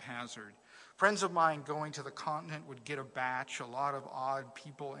quite haphazard. Friends of mine going to the continent would get a batch. A lot of odd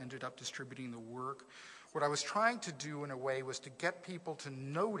people ended up distributing the work. What I was trying to do in a way was to get people to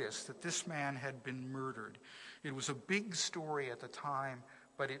notice that this man had been murdered. It was a big story at the time,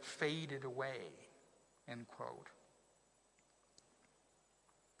 but it faded away, end quote.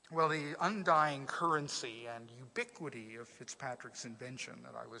 Well, the undying currency and ubiquity of Fitzpatrick's invention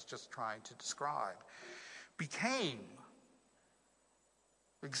that I was just trying to describe became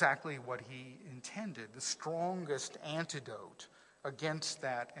exactly what he intended, the strongest antidote against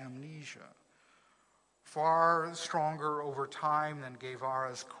that amnesia. Far stronger over time than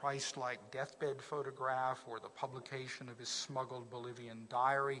Guevara's Christ-like deathbed photograph or the publication of his smuggled Bolivian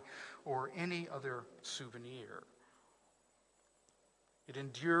diary or any other souvenir. It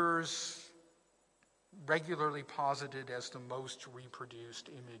endures, regularly posited as the most reproduced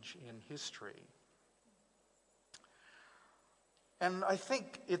image in history. And I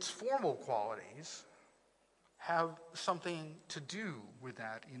think its formal qualities have something to do with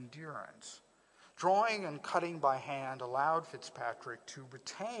that endurance. Drawing and cutting by hand allowed Fitzpatrick to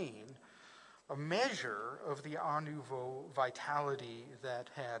retain a measure of the Art Nouveau vitality that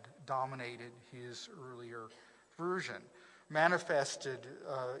had dominated his earlier version, manifested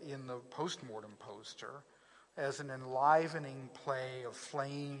in the postmortem poster as an enlivening play of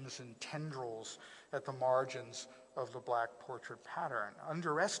flames and tendrils at the margins of the black portrait pattern.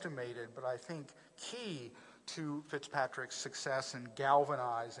 Underestimated, but I think key to Fitzpatrick's success in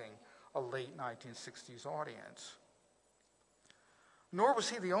galvanizing a late 1960s audience. Nor was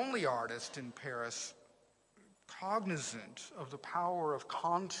he the only artist in Paris cognizant of the power of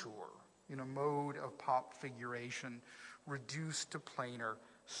contour in a mode of pop figuration reduced to planar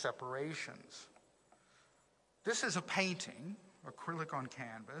separations. This is a painting, acrylic on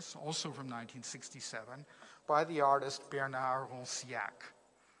canvas, also from 1967, by the artist Bernard Rancière,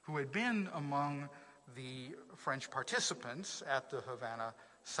 who had been among the French participants at the Havana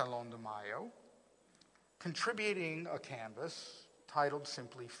Salon de Mayo, contributing a canvas titled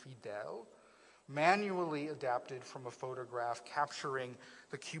simply Fidèle, manually adapted from a photograph capturing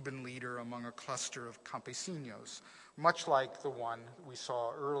the Cuban leader among a cluster of campesinos, much like the one we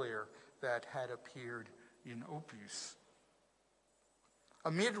saw earlier that had appeared in Opus.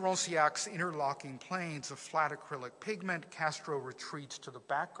 Amid Rancière's interlocking planes of flat acrylic pigment, Castro retreats to the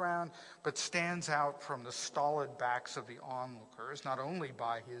background, but stands out from the stolid backs of the onlookers, not only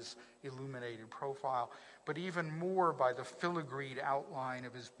by his illuminated profile, but even more by the filigreed outline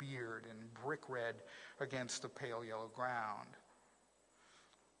of his beard in brick red against the pale yellow ground.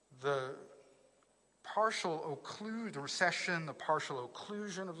 The recession, the partial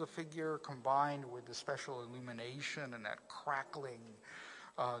occlusion of the figure, combined with the special illumination and that crackling,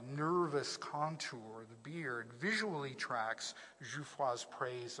 nervous contour of the beard, visually tracks Jouffroy's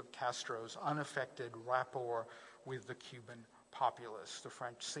praise of Castro's unaffected rapport with the Cuban populace, the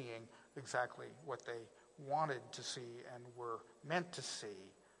French seeing exactly what they wanted to see and were meant to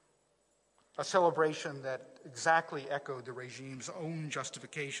see. A celebration that exactly echoed the regime's own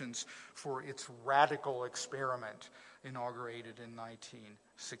justifications for its radical experiment inaugurated in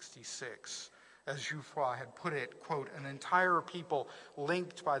 1966. As Jouffroy had put it, quote, an entire people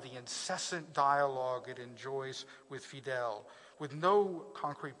linked by the incessant dialogue it enjoys with Fidel with no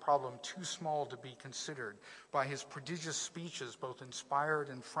concrete problem too small to be considered, by his prodigious speeches, both inspired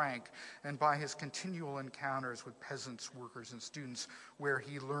and frank, and by his continual encounters with peasants, workers, and students, where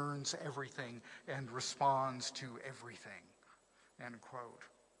he learns everything and responds to everything, end quote.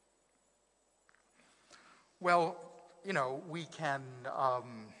 Well, you know, we can,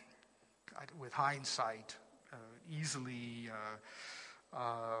 with hindsight, easily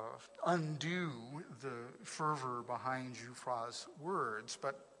undo the fervor behind Jouffroy's words,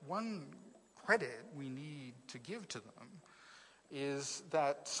 but one credit we need to give to them is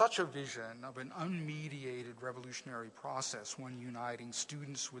that such a vision of an unmediated revolutionary process, one uniting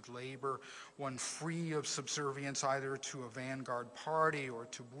students with labor, one free of subservience either to a vanguard party or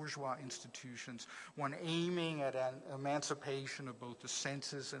to bourgeois institutions, one aiming at an emancipation of both the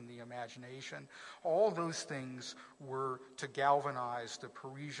senses and the imagination, all those things were to galvanize the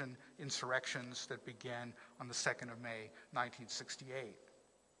Parisian insurrections that began on the 2nd of May, 1968.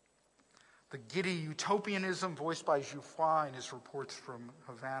 The giddy utopianism voiced by Jouffroy in his reports from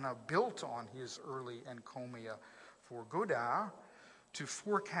Havana built on his early encomia for Godard to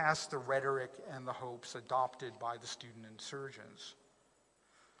forecast the rhetoric and the hopes adopted by the student insurgents.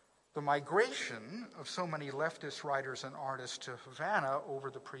 The migration of so many leftist writers and artists to Havana over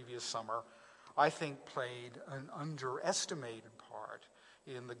the previous summer, I think, played an underestimated part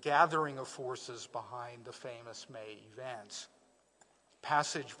in the gathering of forces behind the famous May events.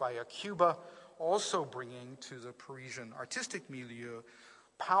 Passage via Cuba, also bringing to the Parisian artistic milieu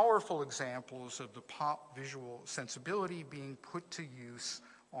powerful examples of the pop visual sensibility being put to use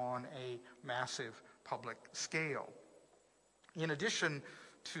on a massive public scale. In addition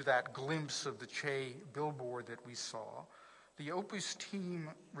to that glimpse of the Che billboard that we saw, the Opus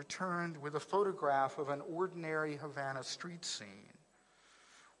team returned with a photograph of an ordinary Havana street scene,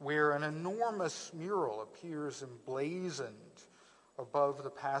 where an enormous mural appears emblazoned above the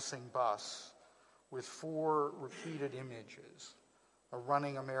passing bus with 4 repeated images. A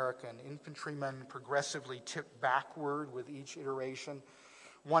running American infantryman progressively tipped backward with each iteration,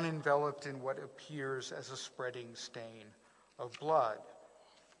 one enveloped in what appears as a spreading stain of blood.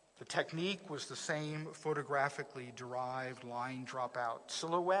 The technique was the same photographically derived line dropout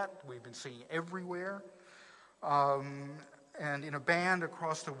silhouette we've been seeing everywhere. And in a band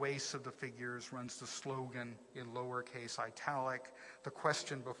across the waists of the figures runs the slogan in lowercase italic, "The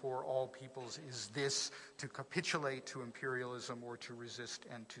question before all peoples is this, to capitulate to imperialism or to resist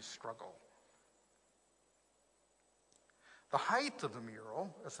and to struggle." The height of the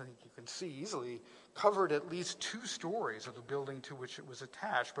mural, as I think you can see easily, covered at least 2 stories of the building to which it was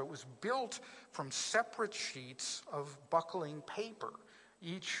attached, but was built from separate sheets of buckling paper,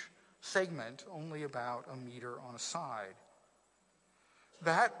 each segment only about a meter on a side.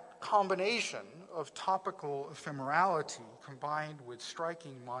 That combination of topical ephemerality combined with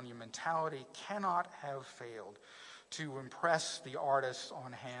striking monumentality cannot have failed to impress the artists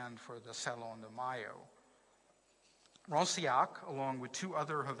on hand for the Salon de Mayo. Rancière, along with 2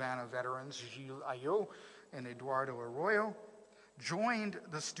 other Havana veterans, Gilles Ayot and Eduardo Arroyo, joined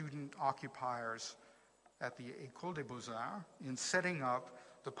the student occupiers at the École des Beaux-Arts in setting up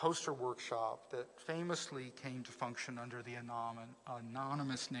the poster workshop that famously came to function under the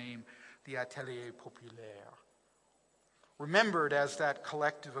anonymous name, the Atelier Populaire. Remembered as that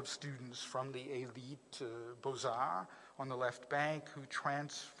collective of students from the Élite Beaux-Arts on the left bank who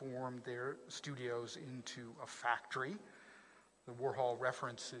transformed their studios into a factory. The Warhol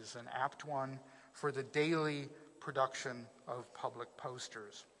reference is an apt one for the daily production of public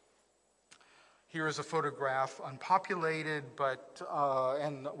posters. Here is a photograph, unpopulated, but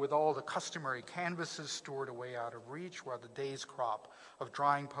and with all the customary canvases stored away out of reach, while the day's crop of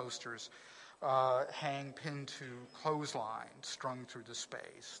drying posters hang pinned to clotheslines strung through the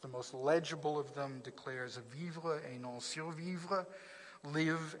space. The most legible of them declares "Vivre et non survivre,"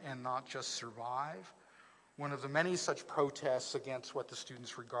 live and not just survive. One of the many such protests against what the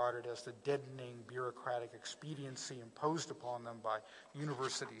students regarded as the deadening bureaucratic expediency imposed upon them by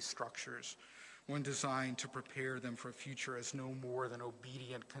university structures, one designed to prepare them for a future as no more than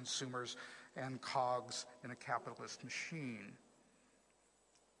obedient consumers and cogs in a capitalist machine.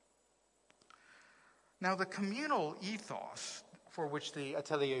 Now, the communal ethos for which the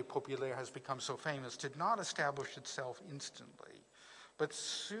Atelier Populaire has become so famous did not establish itself instantly, but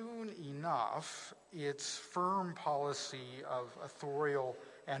soon enough, its firm policy of authorial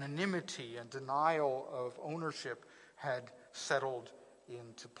anonymity and denial of ownership had settled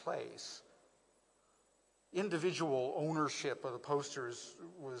into place. Individual ownership of the posters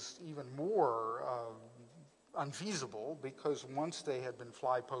was even more unfeasible because once they had been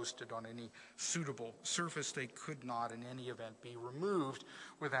fly posted on any suitable surface, they could not in any event be removed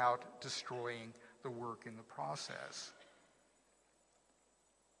without destroying the work in the process.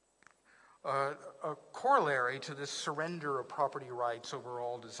 A corollary to this surrender of property rights over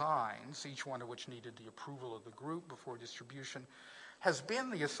all designs, each one of which needed the approval of the group before distribution, has been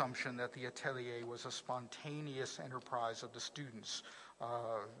the assumption that the atelier was a spontaneous enterprise of the students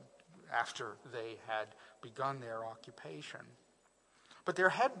after they had begun their occupation. But there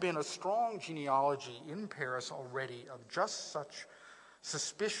had been a strong genealogy in Paris already of just such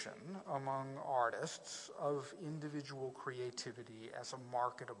suspicion among artists of individual creativity as a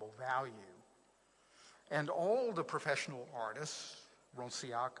marketable value. And all the professional artists,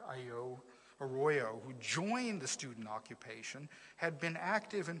 Rancière, Arroyo, who joined the student occupation, had been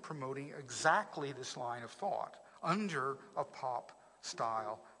active in promoting exactly this line of thought under a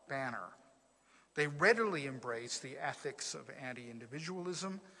pop-style banner. They readily embraced the ethics of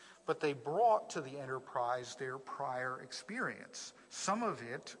anti-individualism, but they brought to the enterprise their prior experience, some of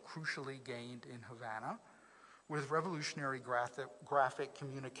it crucially gained in Havana, with revolutionary graphic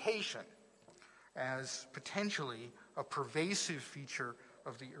communication as potentially a pervasive feature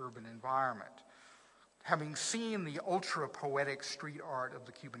of the urban environment. Having seen the ultra-poetic street art of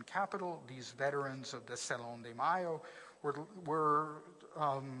the Cuban capital, these veterans of the Salón de Mayo were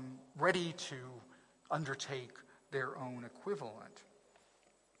ready to undertake their own equivalent.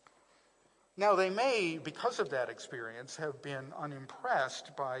 Now, they may, because of that experience, have been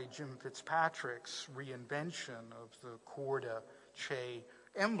unimpressed by Jim Fitzpatrick's reinvention of the Corda Che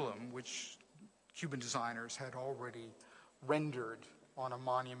emblem, which Cuban designers had already rendered on a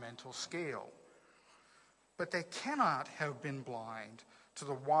monumental scale. But they cannot have been blind to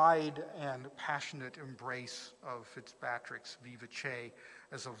the wide and passionate embrace of Fitzpatrick's Viva Che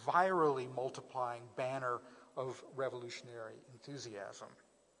as a virally multiplying banner of revolutionary enthusiasm.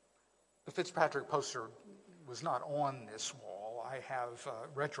 The Fitzpatrick poster was not on this wall. I have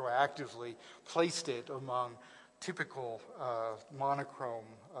retroactively placed it among typical monochrome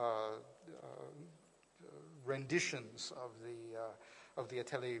renditions of the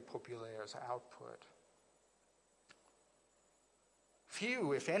Atelier Populaire's output.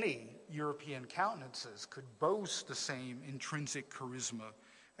 Few, if any, European countenances could boast the same intrinsic charisma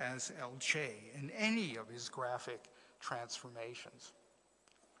as El Che in any of his graphic transformations.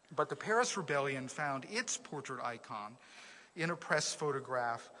 But the Paris Rebellion found its portrait icon in a press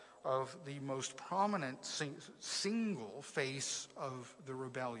photograph of the most prominent single face of the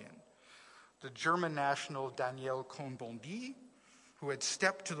rebellion, the German national Daniel Cohn-Bendit, who had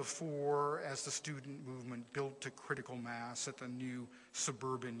stepped to the fore as the student movement built to critical mass at the new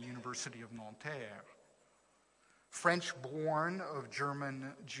suburban University of Nanterre. French-born of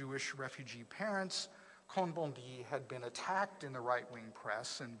German Jewish refugee parents, Cohn-Bendit had been attacked in the right-wing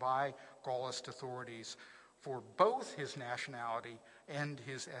press and by Gaullist authorities for both his nationality and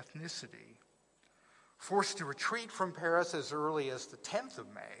his ethnicity. Forced to retreat from Paris as early as the 10th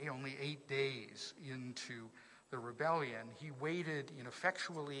of May, only 8 days into the rebellion, he waited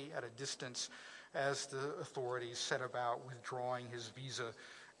ineffectually at a distance as the authorities set about withdrawing his visa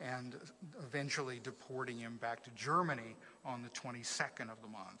and eventually deporting him back to Germany on the 22nd of the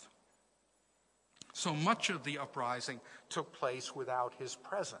month. So much of the uprising took place without his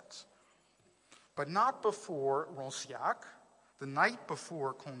presence. But not before Rancière, the night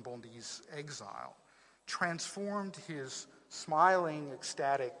before Cohn-Bendit's exile, transformed his smiling,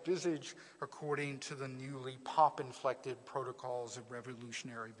 ecstatic visage according to the newly pop-inflected protocols of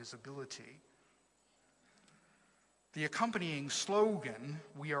revolutionary visibility. The accompanying slogan,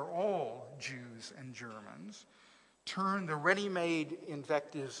 "We are all Jews and Germans," turned the ready-made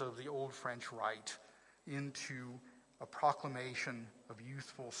invectives of the old French right into a proclamation of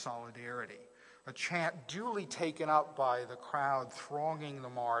youthful solidarity, a chant duly taken up by the crowd thronging the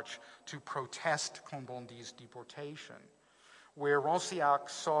march to protest Cohn-Bendit's deportation, where Rancière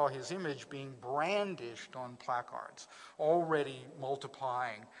saw his image being brandished on placards, already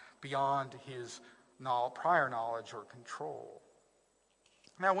multiplying beyond his prior knowledge or control.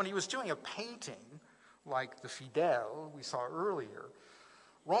 Now, when he was doing a painting like the Fidèle we saw earlier,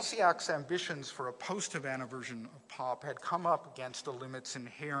 Rancière's ambitions for a post-Havana version of pop had come up against the limits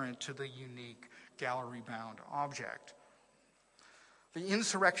inherent to the unique gallery-bound object. The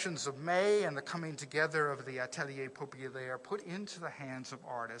insurrections of May and the coming together of the Atelier Populaire put into the hands of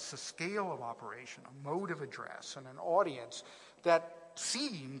artists a scale of operation, a mode of address, and an audience that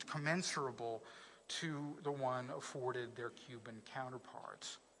seemed commensurable to the one afforded their Cuban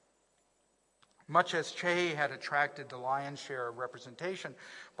counterparts. much as Che had attracted the lion's share of representation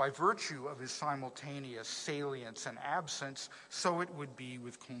by virtue of his simultaneous salience and absence, so it would be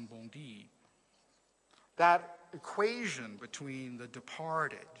with Cohn-Bendit. That equation between the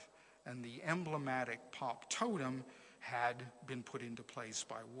departed and the emblematic pop totem had been put into place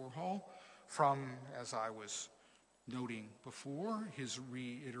by Warhol from, as I was noting before, his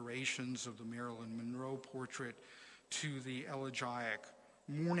reiterations of the Marilyn Monroe portrait to the elegiac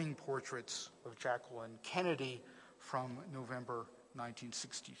mourning portraits of Jacqueline Kennedy from November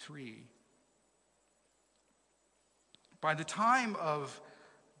 1963. By the time of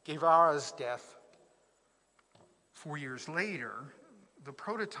Guevara's death 4 years later, the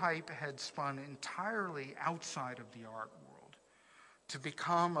prototype had spun entirely outside of the art world to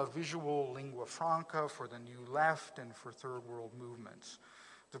become a visual lingua franca for the New Left and for third world movements,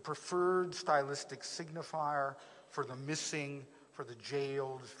 the preferred stylistic signifier for the missing, for the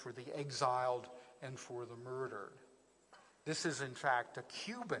jailed, for the exiled, and for the murdered. This is, in fact, a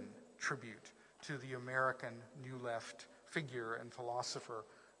Cuban tribute to the American New Left figure and philosopher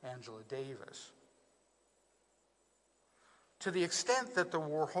Angela Davis. To the extent that the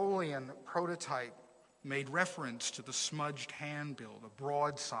Warholian prototype made reference to the smudged handbill, the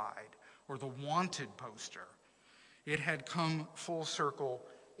broadside, or the wanted poster, it had come full circle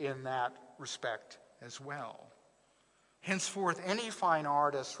in that respect as well. Henceforth, any fine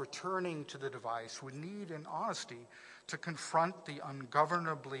artist returning to the device would need, in honesty, to confront the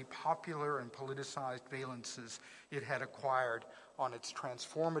ungovernably popular and politicized valences it had acquired on its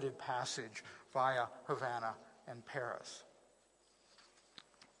transformative passage via Havana and Paris.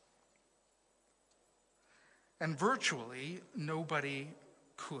 And virtually nobody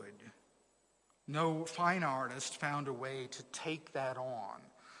could. No fine artist found a way to take that on,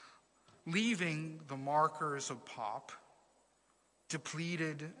 leaving the markers of pop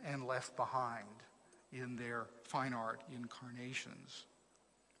depleted and left behind in their fine art incarnations.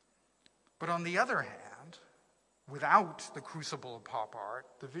 But on the other hand, without the crucible of pop art,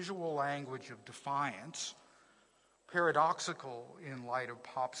 the visual language of defiance, paradoxical in light of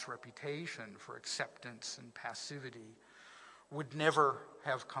pop's reputation for acceptance and passivity, would never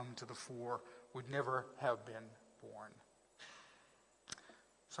have come to the fore, would never have been born.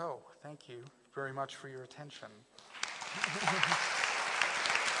 So, thank you very much for your attention.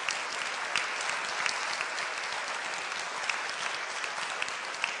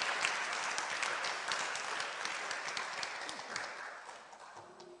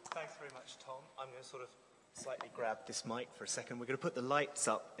 Thanks very much, Tom. I'm going to sort of slightly grab this mic for a second. We're going to put the lights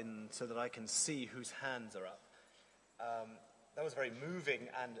up so that I can see whose hands are up. That was very moving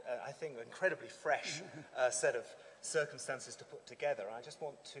and I think incredibly fresh set of circumstances to put together. I just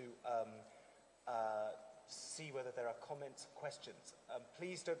want to see whether there are comments or questions.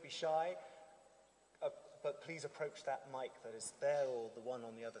 Please don't be shy, but please approach that mic that is there or the one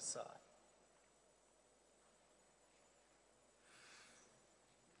on the other side.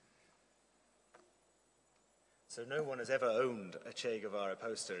 So no one has ever owned a Che Guevara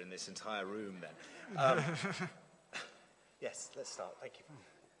poster in this entire room then. Yes, let's start. Thank you.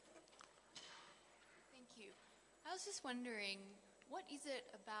 Thank you. I was just wondering, what is it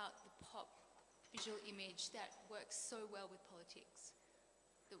about the pop visual image that works so well with politics,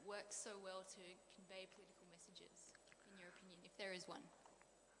 that works so well to convey political messages, in your opinion, if there is one?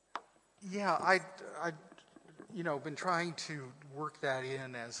 Yeah, I been trying to work that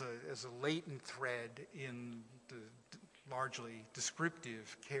in as a latent thread in the largely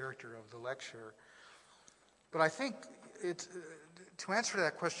descriptive character of the lecture. But I think to answer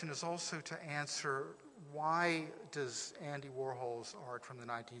that question is also to answer why does Andy Warhol's art from the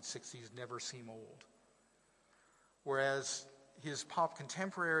 1960s never seem old? Whereas his pop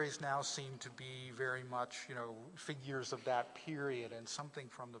contemporaries now seem to be very much, figures of that period and something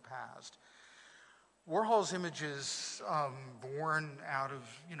from the past. Warhol's images, born out of,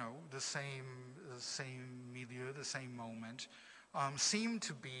 the same milieu, the same moment, seem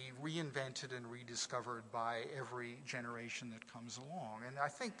to be reinvented and rediscovered by every generation that comes along. And I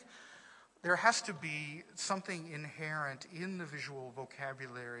think there has to be something inherent in the visual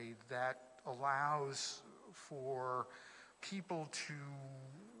vocabulary that allows for people to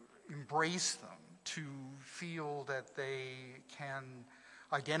embrace them, to feel that they can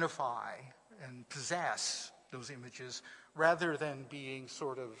identify and possess those images rather than being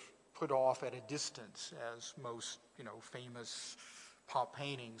sort of put off at a distance as most, famous pop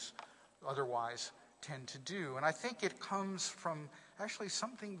paintings otherwise tend to do. And I think it comes from actually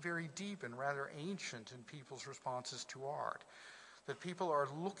something very deep and rather ancient in people's responses to art. That people are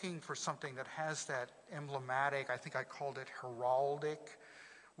looking for something that has that emblematic, I think I called it heraldic,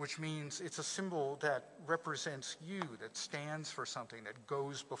 which means it's a symbol that represents you, that stands for something, that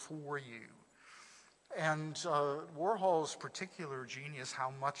goes before you. And Warhol's particular genius,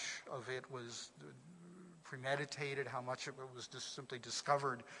 how much of it was premeditated, how much of it was just simply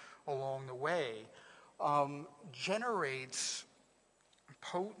discovered along the way, generates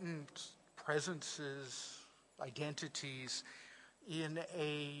potent presences, identities in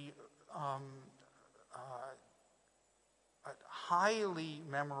a highly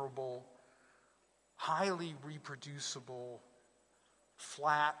memorable, highly reproducible,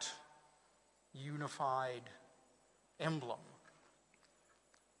 flat, unified emblem.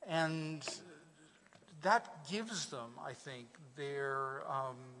 And that gives them, I think, their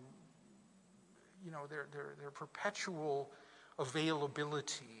perpetual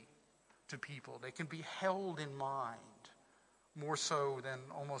availability to people. They can be held in mind more so than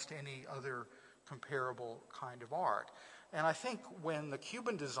almost any other comparable kind of art. And I think when the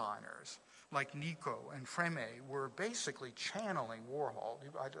Cuban designers like Nico and Freme were basically channeling Warhol,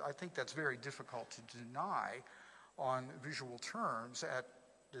 I think that's very difficult to deny on visual terms at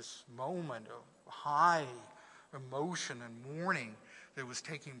this moment of high emotion and mourning that was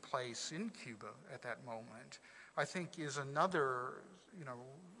taking place in Cuba at that moment, I think is another,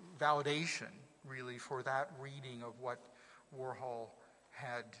 validation really for that reading of what Warhol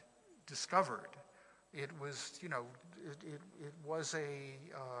had discovered. It was, it was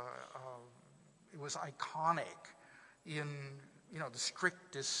iconic in, the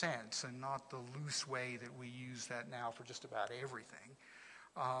strictest sense and not the loose way that we use that now for just about everything.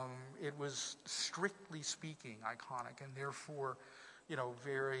 It was, strictly speaking, iconic and therefore,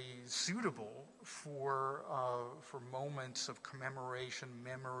 very suitable for moments of commemoration,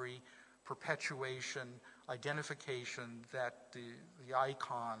 memory, perpetuation, identification that the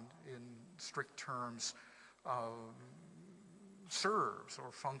icon in strict terms serves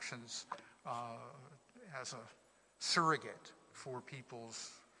or functions as a surrogate for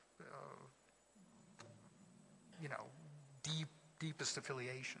people's deepest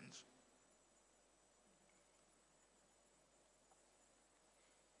affiliations.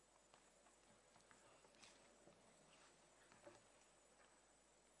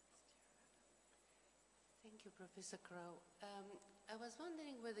 Thank you, Professor Crow. I was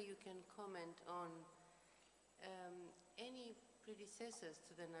wondering whether you can comment on any predecessors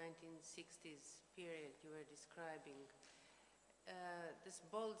to the 1960s period you were describing. This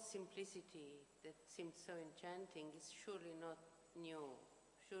bold simplicity that seemed so enchanting is surely not new.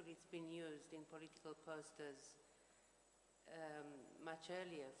 Surely it's been used in political posters much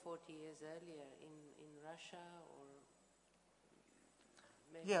earlier, 40 years earlier in Russia or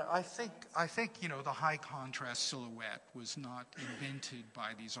maybe... Yeah, I think the high contrast silhouette was not invented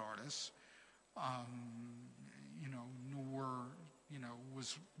by these artists, nor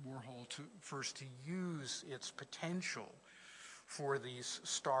was Warhol first to use its potential for these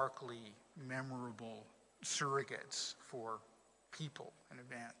starkly memorable surrogates for people and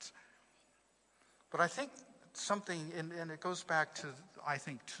events. But I think something, and it goes back to, I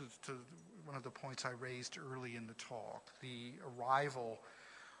think, to one of the points I raised early in the talk, the arrival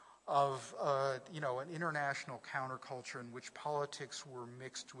of, an international counterculture in which politics were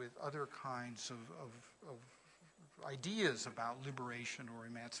mixed with other kinds of ideas about liberation or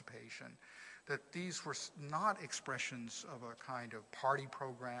emancipation, that these were not expressions of a kind of party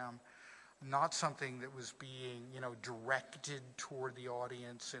program, not something that was being, directed toward the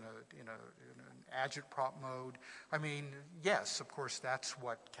audience in an agitprop mode. I mean, yes, of course, that's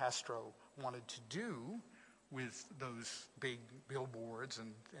what Castro wanted to do with those big billboards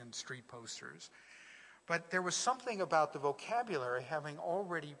and street posters. But there was something about the vocabulary having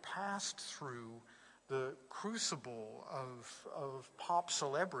already passed through the crucible of pop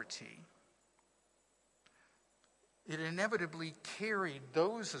celebrity. It inevitably carried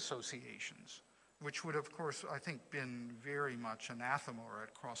those associations, which would, of course, I think, been very much anathema or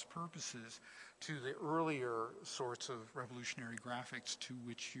at cross purposes to the earlier sorts of revolutionary graphics to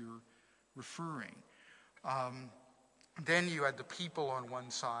which you're referring. Then you had the people on one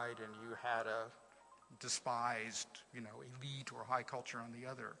side, and you had a despised, elite or high culture on the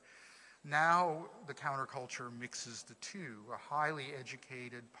other. Now the counterculture mixes the two, a highly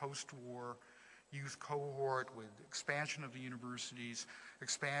educated post-war youth cohort with expansion of the universities,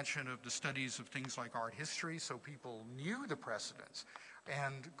 expansion of the studies of things like art history, so people knew the precedents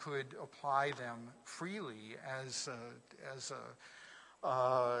and could apply them freely as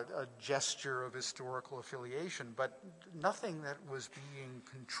a gesture of historical affiliation, but nothing that was being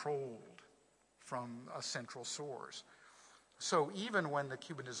controlled from a central source. So even when the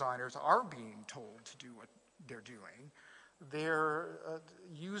Cuban designers are being told to do what they're doing, they're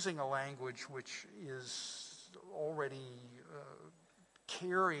using a language which is already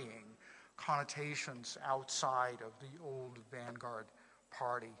carrying connotations outside of the old vanguard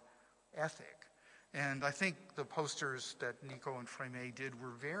party ethic. And I think the posters that Nico and Frémé did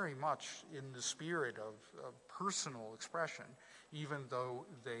were very much in the spirit of personal expression, even though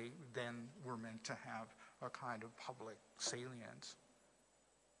they then were meant to have a kind of public salience.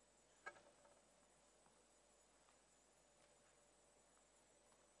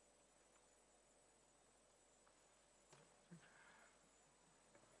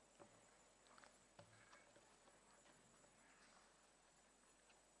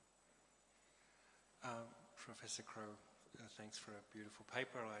 Professor Crowe, thanks for a beautiful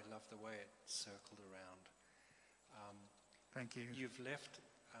paper. I love the way it circled around. Thank you. You've left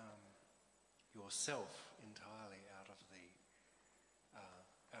yourself entirely out of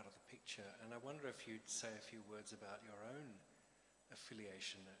the picture, and I wonder if you'd say a few words about your own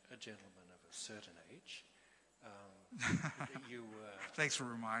affiliation, a gentleman of a certain age. Thanks for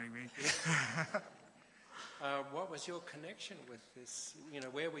reminding me. What was your connection with this? You know,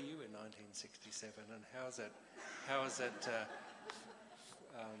 where were you in 1967, and how has that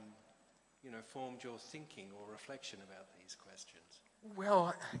formed your thinking or reflection about these questions?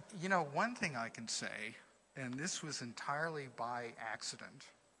 Well, you know, one thing I can say, and this was entirely by accident.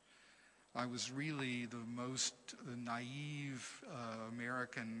 I was really the most naive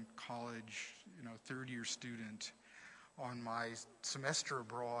American college, third-year student on my semester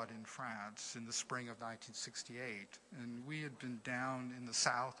abroad in France in the spring of 1968. And we had been down in the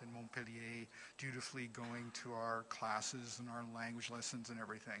south in Montpellier, dutifully going to our classes and our language lessons and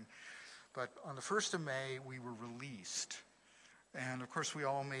everything. But on the 1st of May, we were released. And of course, we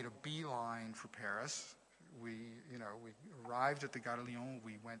all made a beeline for Paris. We arrived at the Gare de Lyon.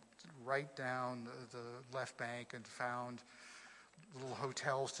 We went right down the left bank and found little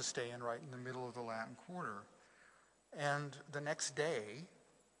hotels to stay in right in the middle of the Latin Quarter. And the next day,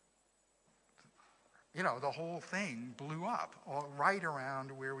 the whole thing blew up right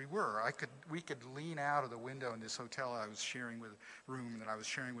around where we were. We could lean out of the window in this hotel I was sharing with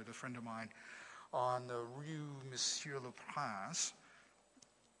a friend of mine on the Rue Monsieur le Prince,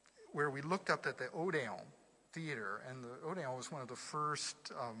 where we looked up at the Odeon Theater, and the Odeon was one of the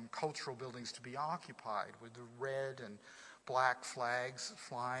first cultural buildings to be occupied, with the red and black flags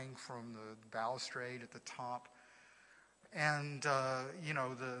flying from the balustrade at the top. And,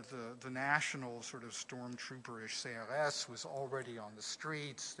 the national sort of stormtrooperish CRS was already on the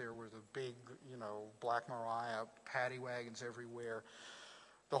streets. There were the big, Black Maria paddy wagons everywhere.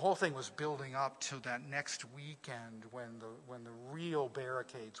 The whole thing was building up to that next weekend when the real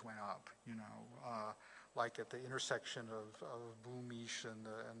barricades went up, like at the intersection of Boul' Mich' and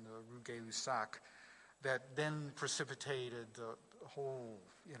the Rue Gay-Lussac, that then precipitated the whole,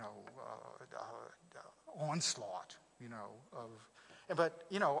 onslaught.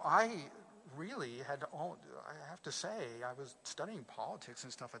 I really I have to say, I was studying politics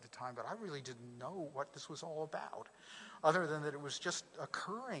and stuff at the time, but I really didn't know what this was all about, other than that it was just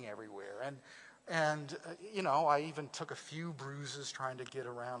occurring everywhere. And I even took a few bruises trying to get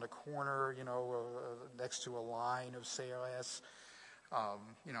around a corner, next to a line of CRS,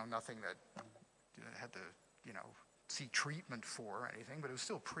 nothing that had to, seek treatment for or anything, but it was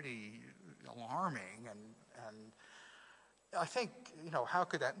still pretty alarming. And I think, how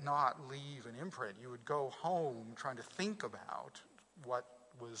could that not leave an imprint? You would go home trying to think about what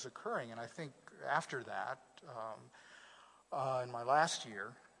was occurring. And I think after that, in my last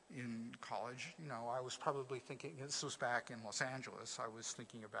year in college, I was probably thinking, this was back in Los Angeles, I was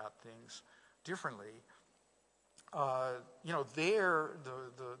thinking about things differently. There,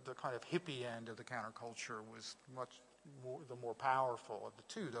 the kind of hippie end of the counterculture was much the more powerful of the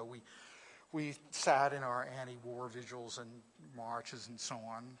two, though we sat in our anti-war vigils and marches and so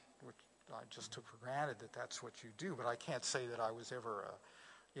on, which I just took for granted that that's what you do. But I can't say that I was ever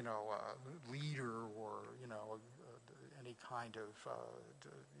a leader or any kind of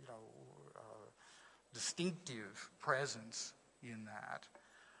distinctive presence in that.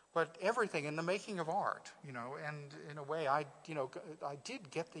 But everything in the making of art, and in a way, I did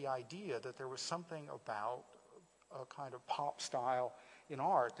get the idea that there was something about a kind of pop style in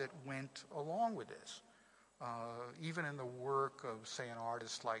art that went along with this. Even in the work of, say, an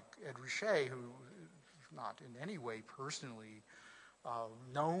artist like Ed Ruscha, who is not in any way personally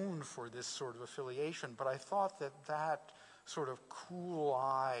known for this sort of affiliation, but I thought that sort of cool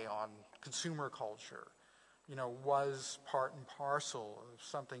eye on consumer culture, was part and parcel of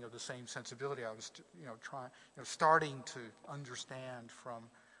something of the same sensibility I was, starting to understand from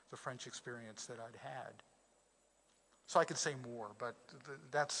the French experience that I'd had. So I could say more, but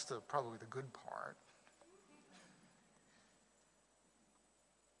that's probably the good part.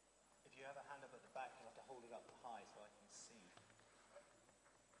 If you have a hand up at the back, you'll have to hold it up high so I can see.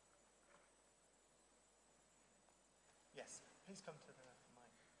 Yes, please come to the mic.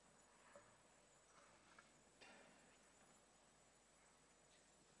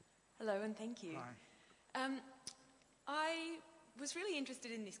 Hello, and thank you. Hi. I was really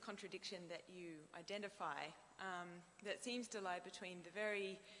interested in this contradiction that you identify that seems to lie between the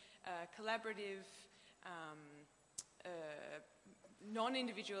very collaborative,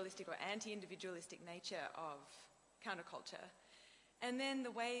 non-individualistic or anti-individualistic nature of counterculture, and then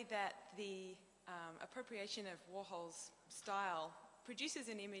the way that the appropriation of Warhol's style produces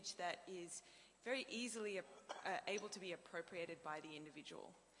an image that is very easily able to be appropriated by the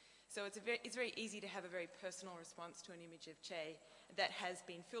individual. So it's very easy to have a very personal response to an image of Che that has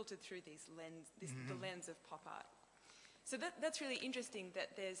been filtered through the lens of pop art. So that's really interesting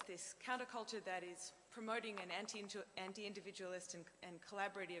that there's this counterculture that is promoting an anti-individualist and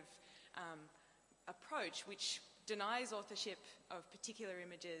collaborative approach, which denies authorship of particular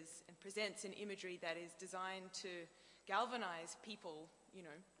images and presents an imagery that is designed to galvanize people, you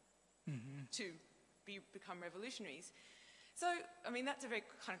know, to become revolutionaries. So, I mean, that's a very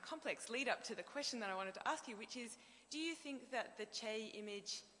kind of complex lead up to the question that I wanted to ask you, which is, do you think that the Che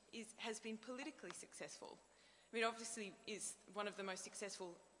image has been politically successful? I mean, obviously is one of the most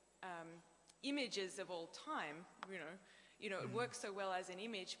successful images of all time, you know, it works so well as an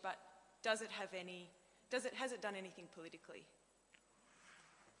image, but has it done anything politically?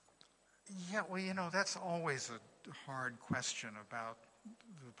 Yeah, well, you know, that's always a hard question about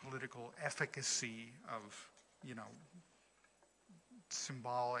the political efficacy of, you know,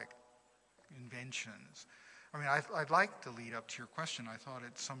 symbolic inventions. I mean, I'd like to lead up to your question. I thought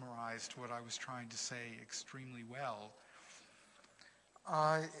it summarized what I was trying to say extremely well.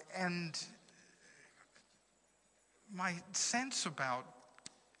 And my sense about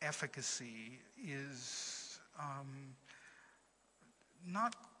efficacy is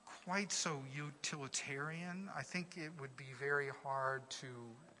not quite so utilitarian. I think it would be very hard to,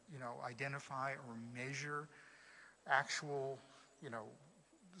 you know, identify or measure actual, you know,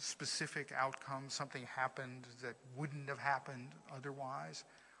 specific outcomes. Something happened that wouldn't have happened otherwise.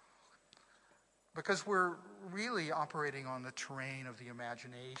 Because we're really operating on the terrain of the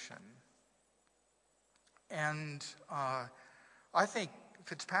imagination. And I think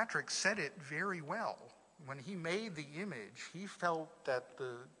Fitzpatrick said it very well. When he made the image, he felt that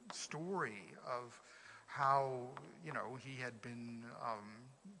the story of how, you know, he had been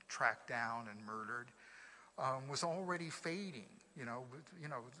tracked down and murdered was already fading. You know,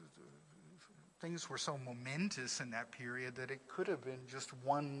 things were so momentous in that period that it could have been just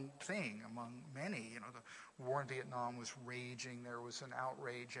one thing among many. You know, the war in Vietnam was raging. There was an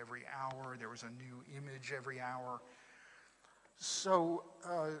outrage every hour. There was a new image every hour. So,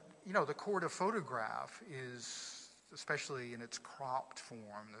 you know, the Korda photograph is, especially in its cropped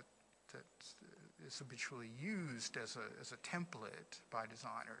form that is habitually used as a template by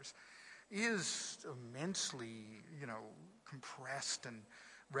designers, is immensely, you know, compressed and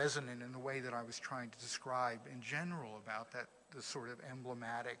resonant in the way that I was trying to describe in general about the sort of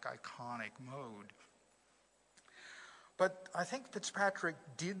emblematic, iconic mode. But I think Fitzpatrick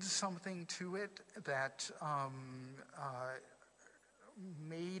did something to it that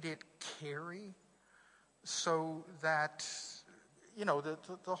made it carry, so that, you know,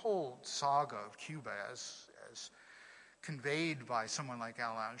 the whole saga of Cuba as conveyed by someone like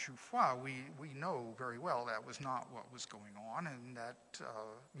Alain Jouffroy, we know very well that was not what was going on, and that,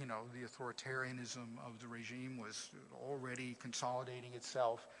 you know, the authoritarianism of the regime was already consolidating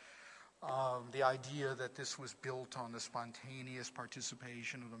itself. The idea that this was built on the spontaneous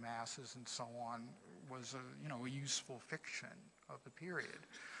participation of the masses and so on was a useful fiction of the period.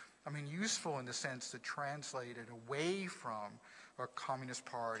 I mean, useful in the sense that translated away from a Communist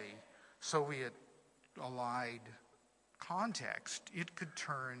Party, Soviet-allied context, it could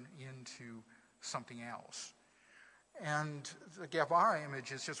turn into something else. And the Guevara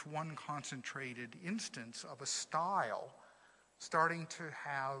image is just one concentrated instance of a style starting to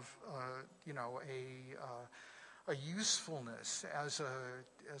have, you know, a usefulness as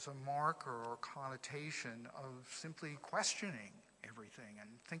a marker or connotation of simply questioning everything and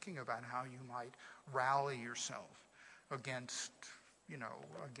thinking about how you might rally yourself against, you know,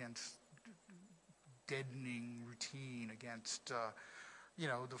 against deadening routine, against, you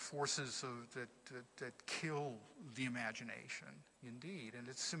know, the forces that kill the imagination, indeed. And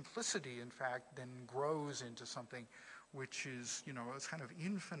its simplicity, in fact, then grows into something which is, you know, it's kind of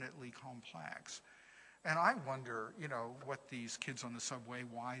infinitely complex. And I wonder, what these kids on the subway,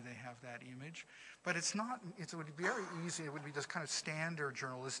 why they have that image. But it's not, it would be very easy, it would be this kind of standard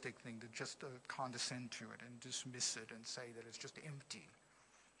journalistic thing to just condescend to it and dismiss it and say that it's just empty.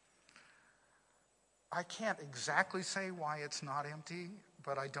 I can't exactly say why it's not empty,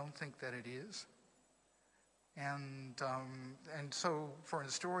 but I don't think that it is. And so for an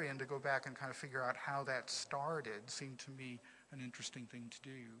historian to go back and kind of figure out how that started seemed to me an interesting thing to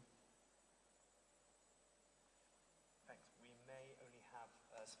do. Thanks. We may only have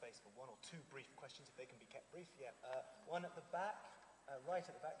space for one or two brief questions, if they can be kept brief. Yeah, one at the back, right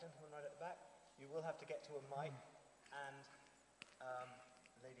at the back, gentleman right at the back. You will have to get to a mic, and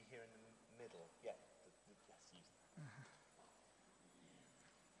lady here in the middle. Yeah, yes, you.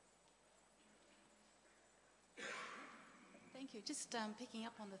 Thank you. Just picking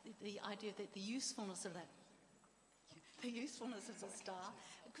up on the idea that the usefulness of that, the usefulness of the star.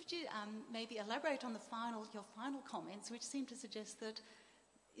 Could you maybe elaborate on your final comments, which seem to suggest that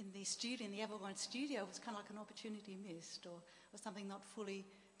in the avant-garde studio was kind of like an opportunity missed, or something not fully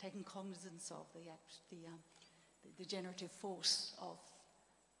taken cognizance of the generative force of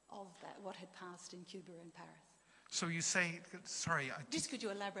that, what had passed in Cuba and Paris. So you say, sorry. Just could you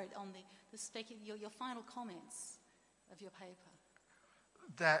elaborate on your final comments of your paper?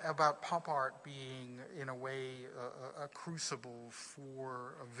 That about pop art being, in a way, a crucible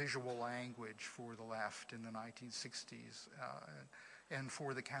for a visual language for the left in the 1960s and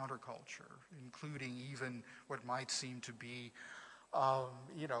for the counterculture, including even what might seem to be,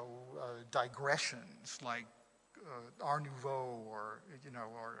 digressions like Art Nouveau or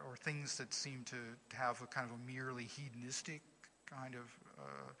things that seem to have a kind of a merely hedonistic kind of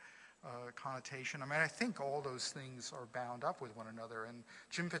connotation. I mean, I think all those things are bound up with one another, and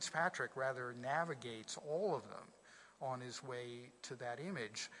Jim Fitzpatrick rather navigates all of them on his way to that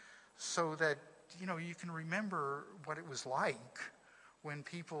image, so that you can remember what it was like when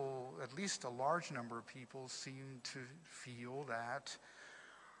people, at least a large number of people, seemed to feel that,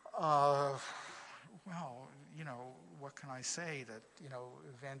 what can I say, that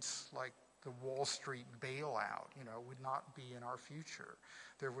events like the Wall Street bailout, would not be in our future.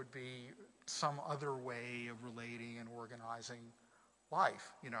 There would be some other way of relating and organizing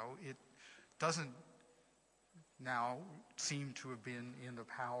life. It doesn't now seem to have been in the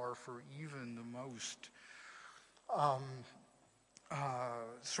power for even the most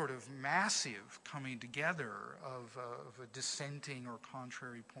sort of massive coming together of a dissenting or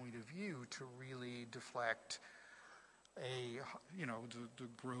contrary point of view to really deflect the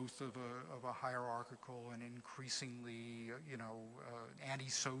growth of a hierarchical and increasingly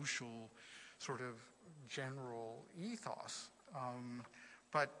antisocial sort of general ethos.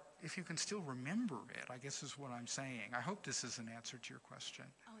 But if you can still remember it, I guess is what I'm saying. I hope this is an answer to your question.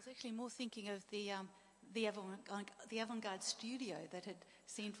 I was actually more thinking of the avant-garde studio that had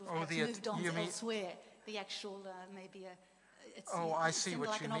seemed to have moved on elsewhere. The actual I see what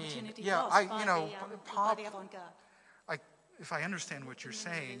like you an mean. Opportunity Yeah, by the avant-garde. If I understand what you're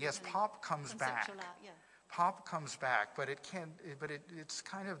saying, yes, pop comes back. Art, yeah. Pop comes back, but it's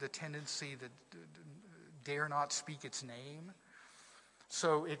kind of the tendency that dare not speak its name.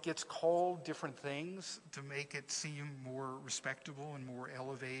 So it gets called different things to make it seem more respectable and more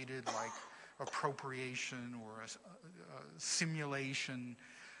elevated, like appropriation or a simulation.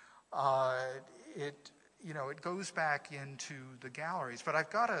 It goes back into the galleries. But I've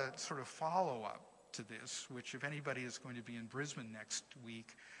got a sort of follow-up to this, which if anybody is going to be in Brisbane next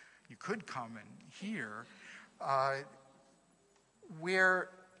week, you could come and hear, where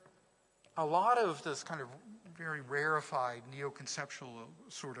a lot of this kind of very rarefied neo-conceptual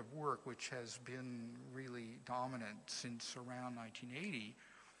sort of work, which has been really dominant since around 1980,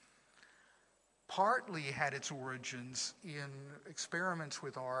 partly had its origins in experiments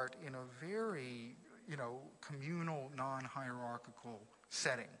with art in a very, communal, non-hierarchical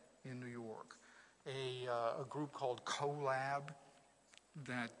setting in New York. A group called CoLab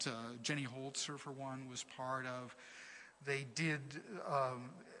that Jenny Holzer, for one, was part of. They did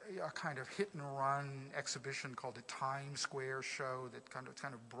a kind of hit-and-run exhibition called the Times Square Show that kind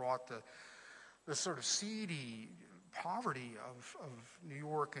of brought the sort of seedy poverty of New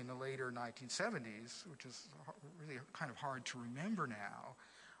York in the later 1970s, which is really kind of hard to remember now,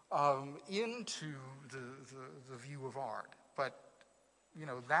 into the view of art. But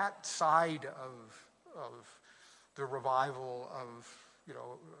that side of the revival of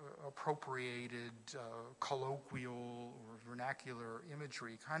appropriated colloquial or vernacular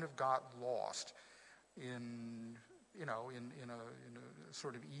imagery kind of got lost in a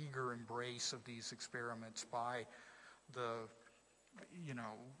sort of eager embrace of these experiments by the you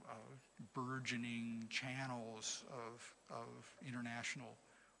know, burgeoning channels of international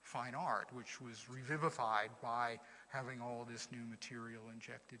fine art, which was revivified by having all this new material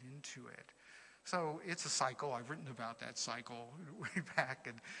injected into it. So it's a cycle. I've written about that cycle way back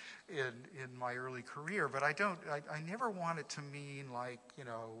in my early career, but I never want it to mean like, you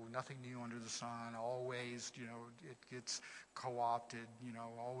know, nothing new under the sun, always, you know, it gets co-opted, you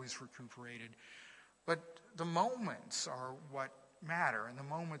know, always recuperated. But the moments are what matter, and the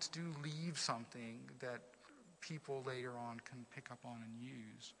moments do leave something that people later on can pick up on and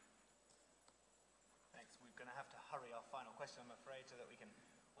use. Thanks. We're going to have to hurry our final question, I'm afraid, so that we can...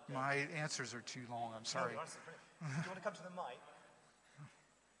 My answers are too long, I'm sorry. No, do you want to come to the mic?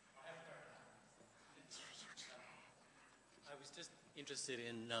 I was just interested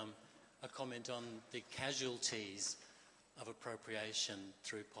in a comment on the casualties of appropriation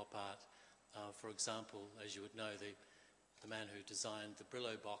through pop art. For example, as you would know, the man who designed the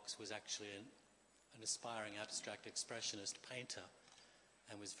Brillo box was actually an aspiring abstract expressionist painter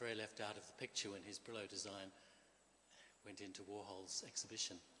and was very left out of the picture when his Brillo design went into Warhol's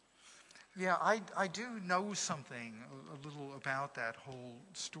exhibition. Yeah, I do know something a little about that whole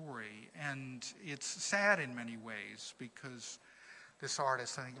story, and it's sad in many ways because this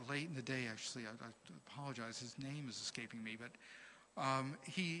artist, I think late in the day actually, I apologize, his name is escaping me, but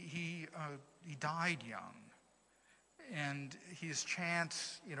he died young, and his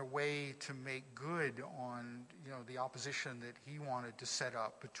chance in a way to make good on, you know, the opposition that he wanted to set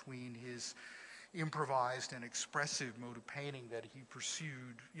up between his improvised and expressive mode of painting that he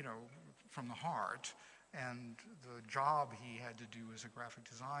pursued, you know, from the heart, and the job he had to do as a graphic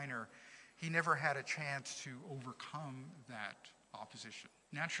designer, he never had a chance to overcome that opposition.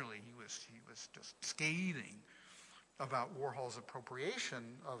 Naturally, he was just scathing about Warhol's appropriation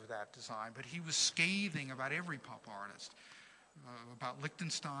of that design, but he was scathing about every pop artist, about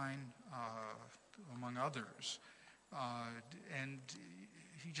Lichtenstein, among others, and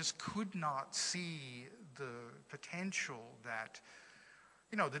he just could not see the potential that,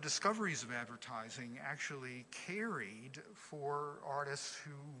 you know, the discoveries of advertising actually carried for artists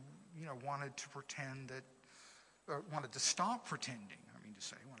who, you know, wanted to pretend that, wanted to stop pretending,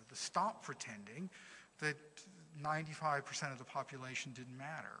 wanted to stop pretending that 95% of the population didn't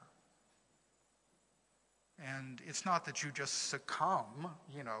matter. And it's not that you just succumb,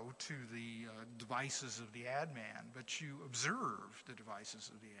 you know, to the devices of the ad man, but you observe the devices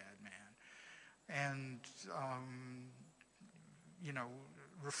of the ad man. And, you know,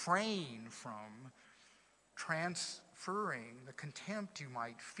 refrain from transferring the contempt you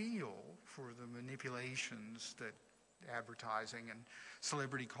might feel for the manipulations that advertising and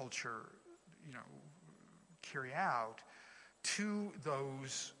celebrity culture, you know, carry out to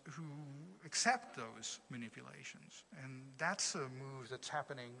those who accept those manipulations. And that's a move that's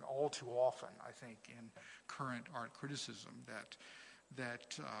happening all too often, I think, in current art criticism,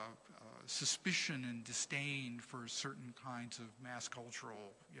 that suspicion and disdain for certain kinds of mass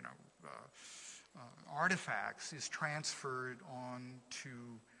cultural, you know, artifacts is transferred on to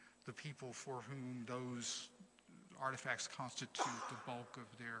the people for whom those artifacts constitute the bulk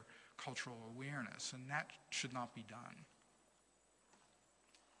of their cultural awareness, and that should not be done.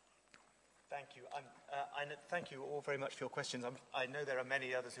 Thank you. Thank you all very much for your questions. I know there are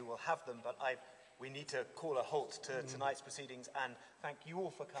many others who will have them, but we need to call a halt to tonight's proceedings, and thank you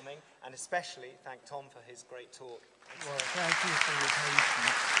all for coming, and especially thank Tom for his great talk. Well, thank you for your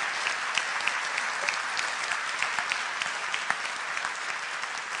patience.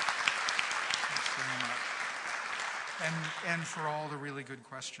 And for all the really good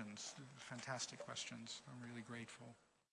questions, fantastic questions. I'm really grateful.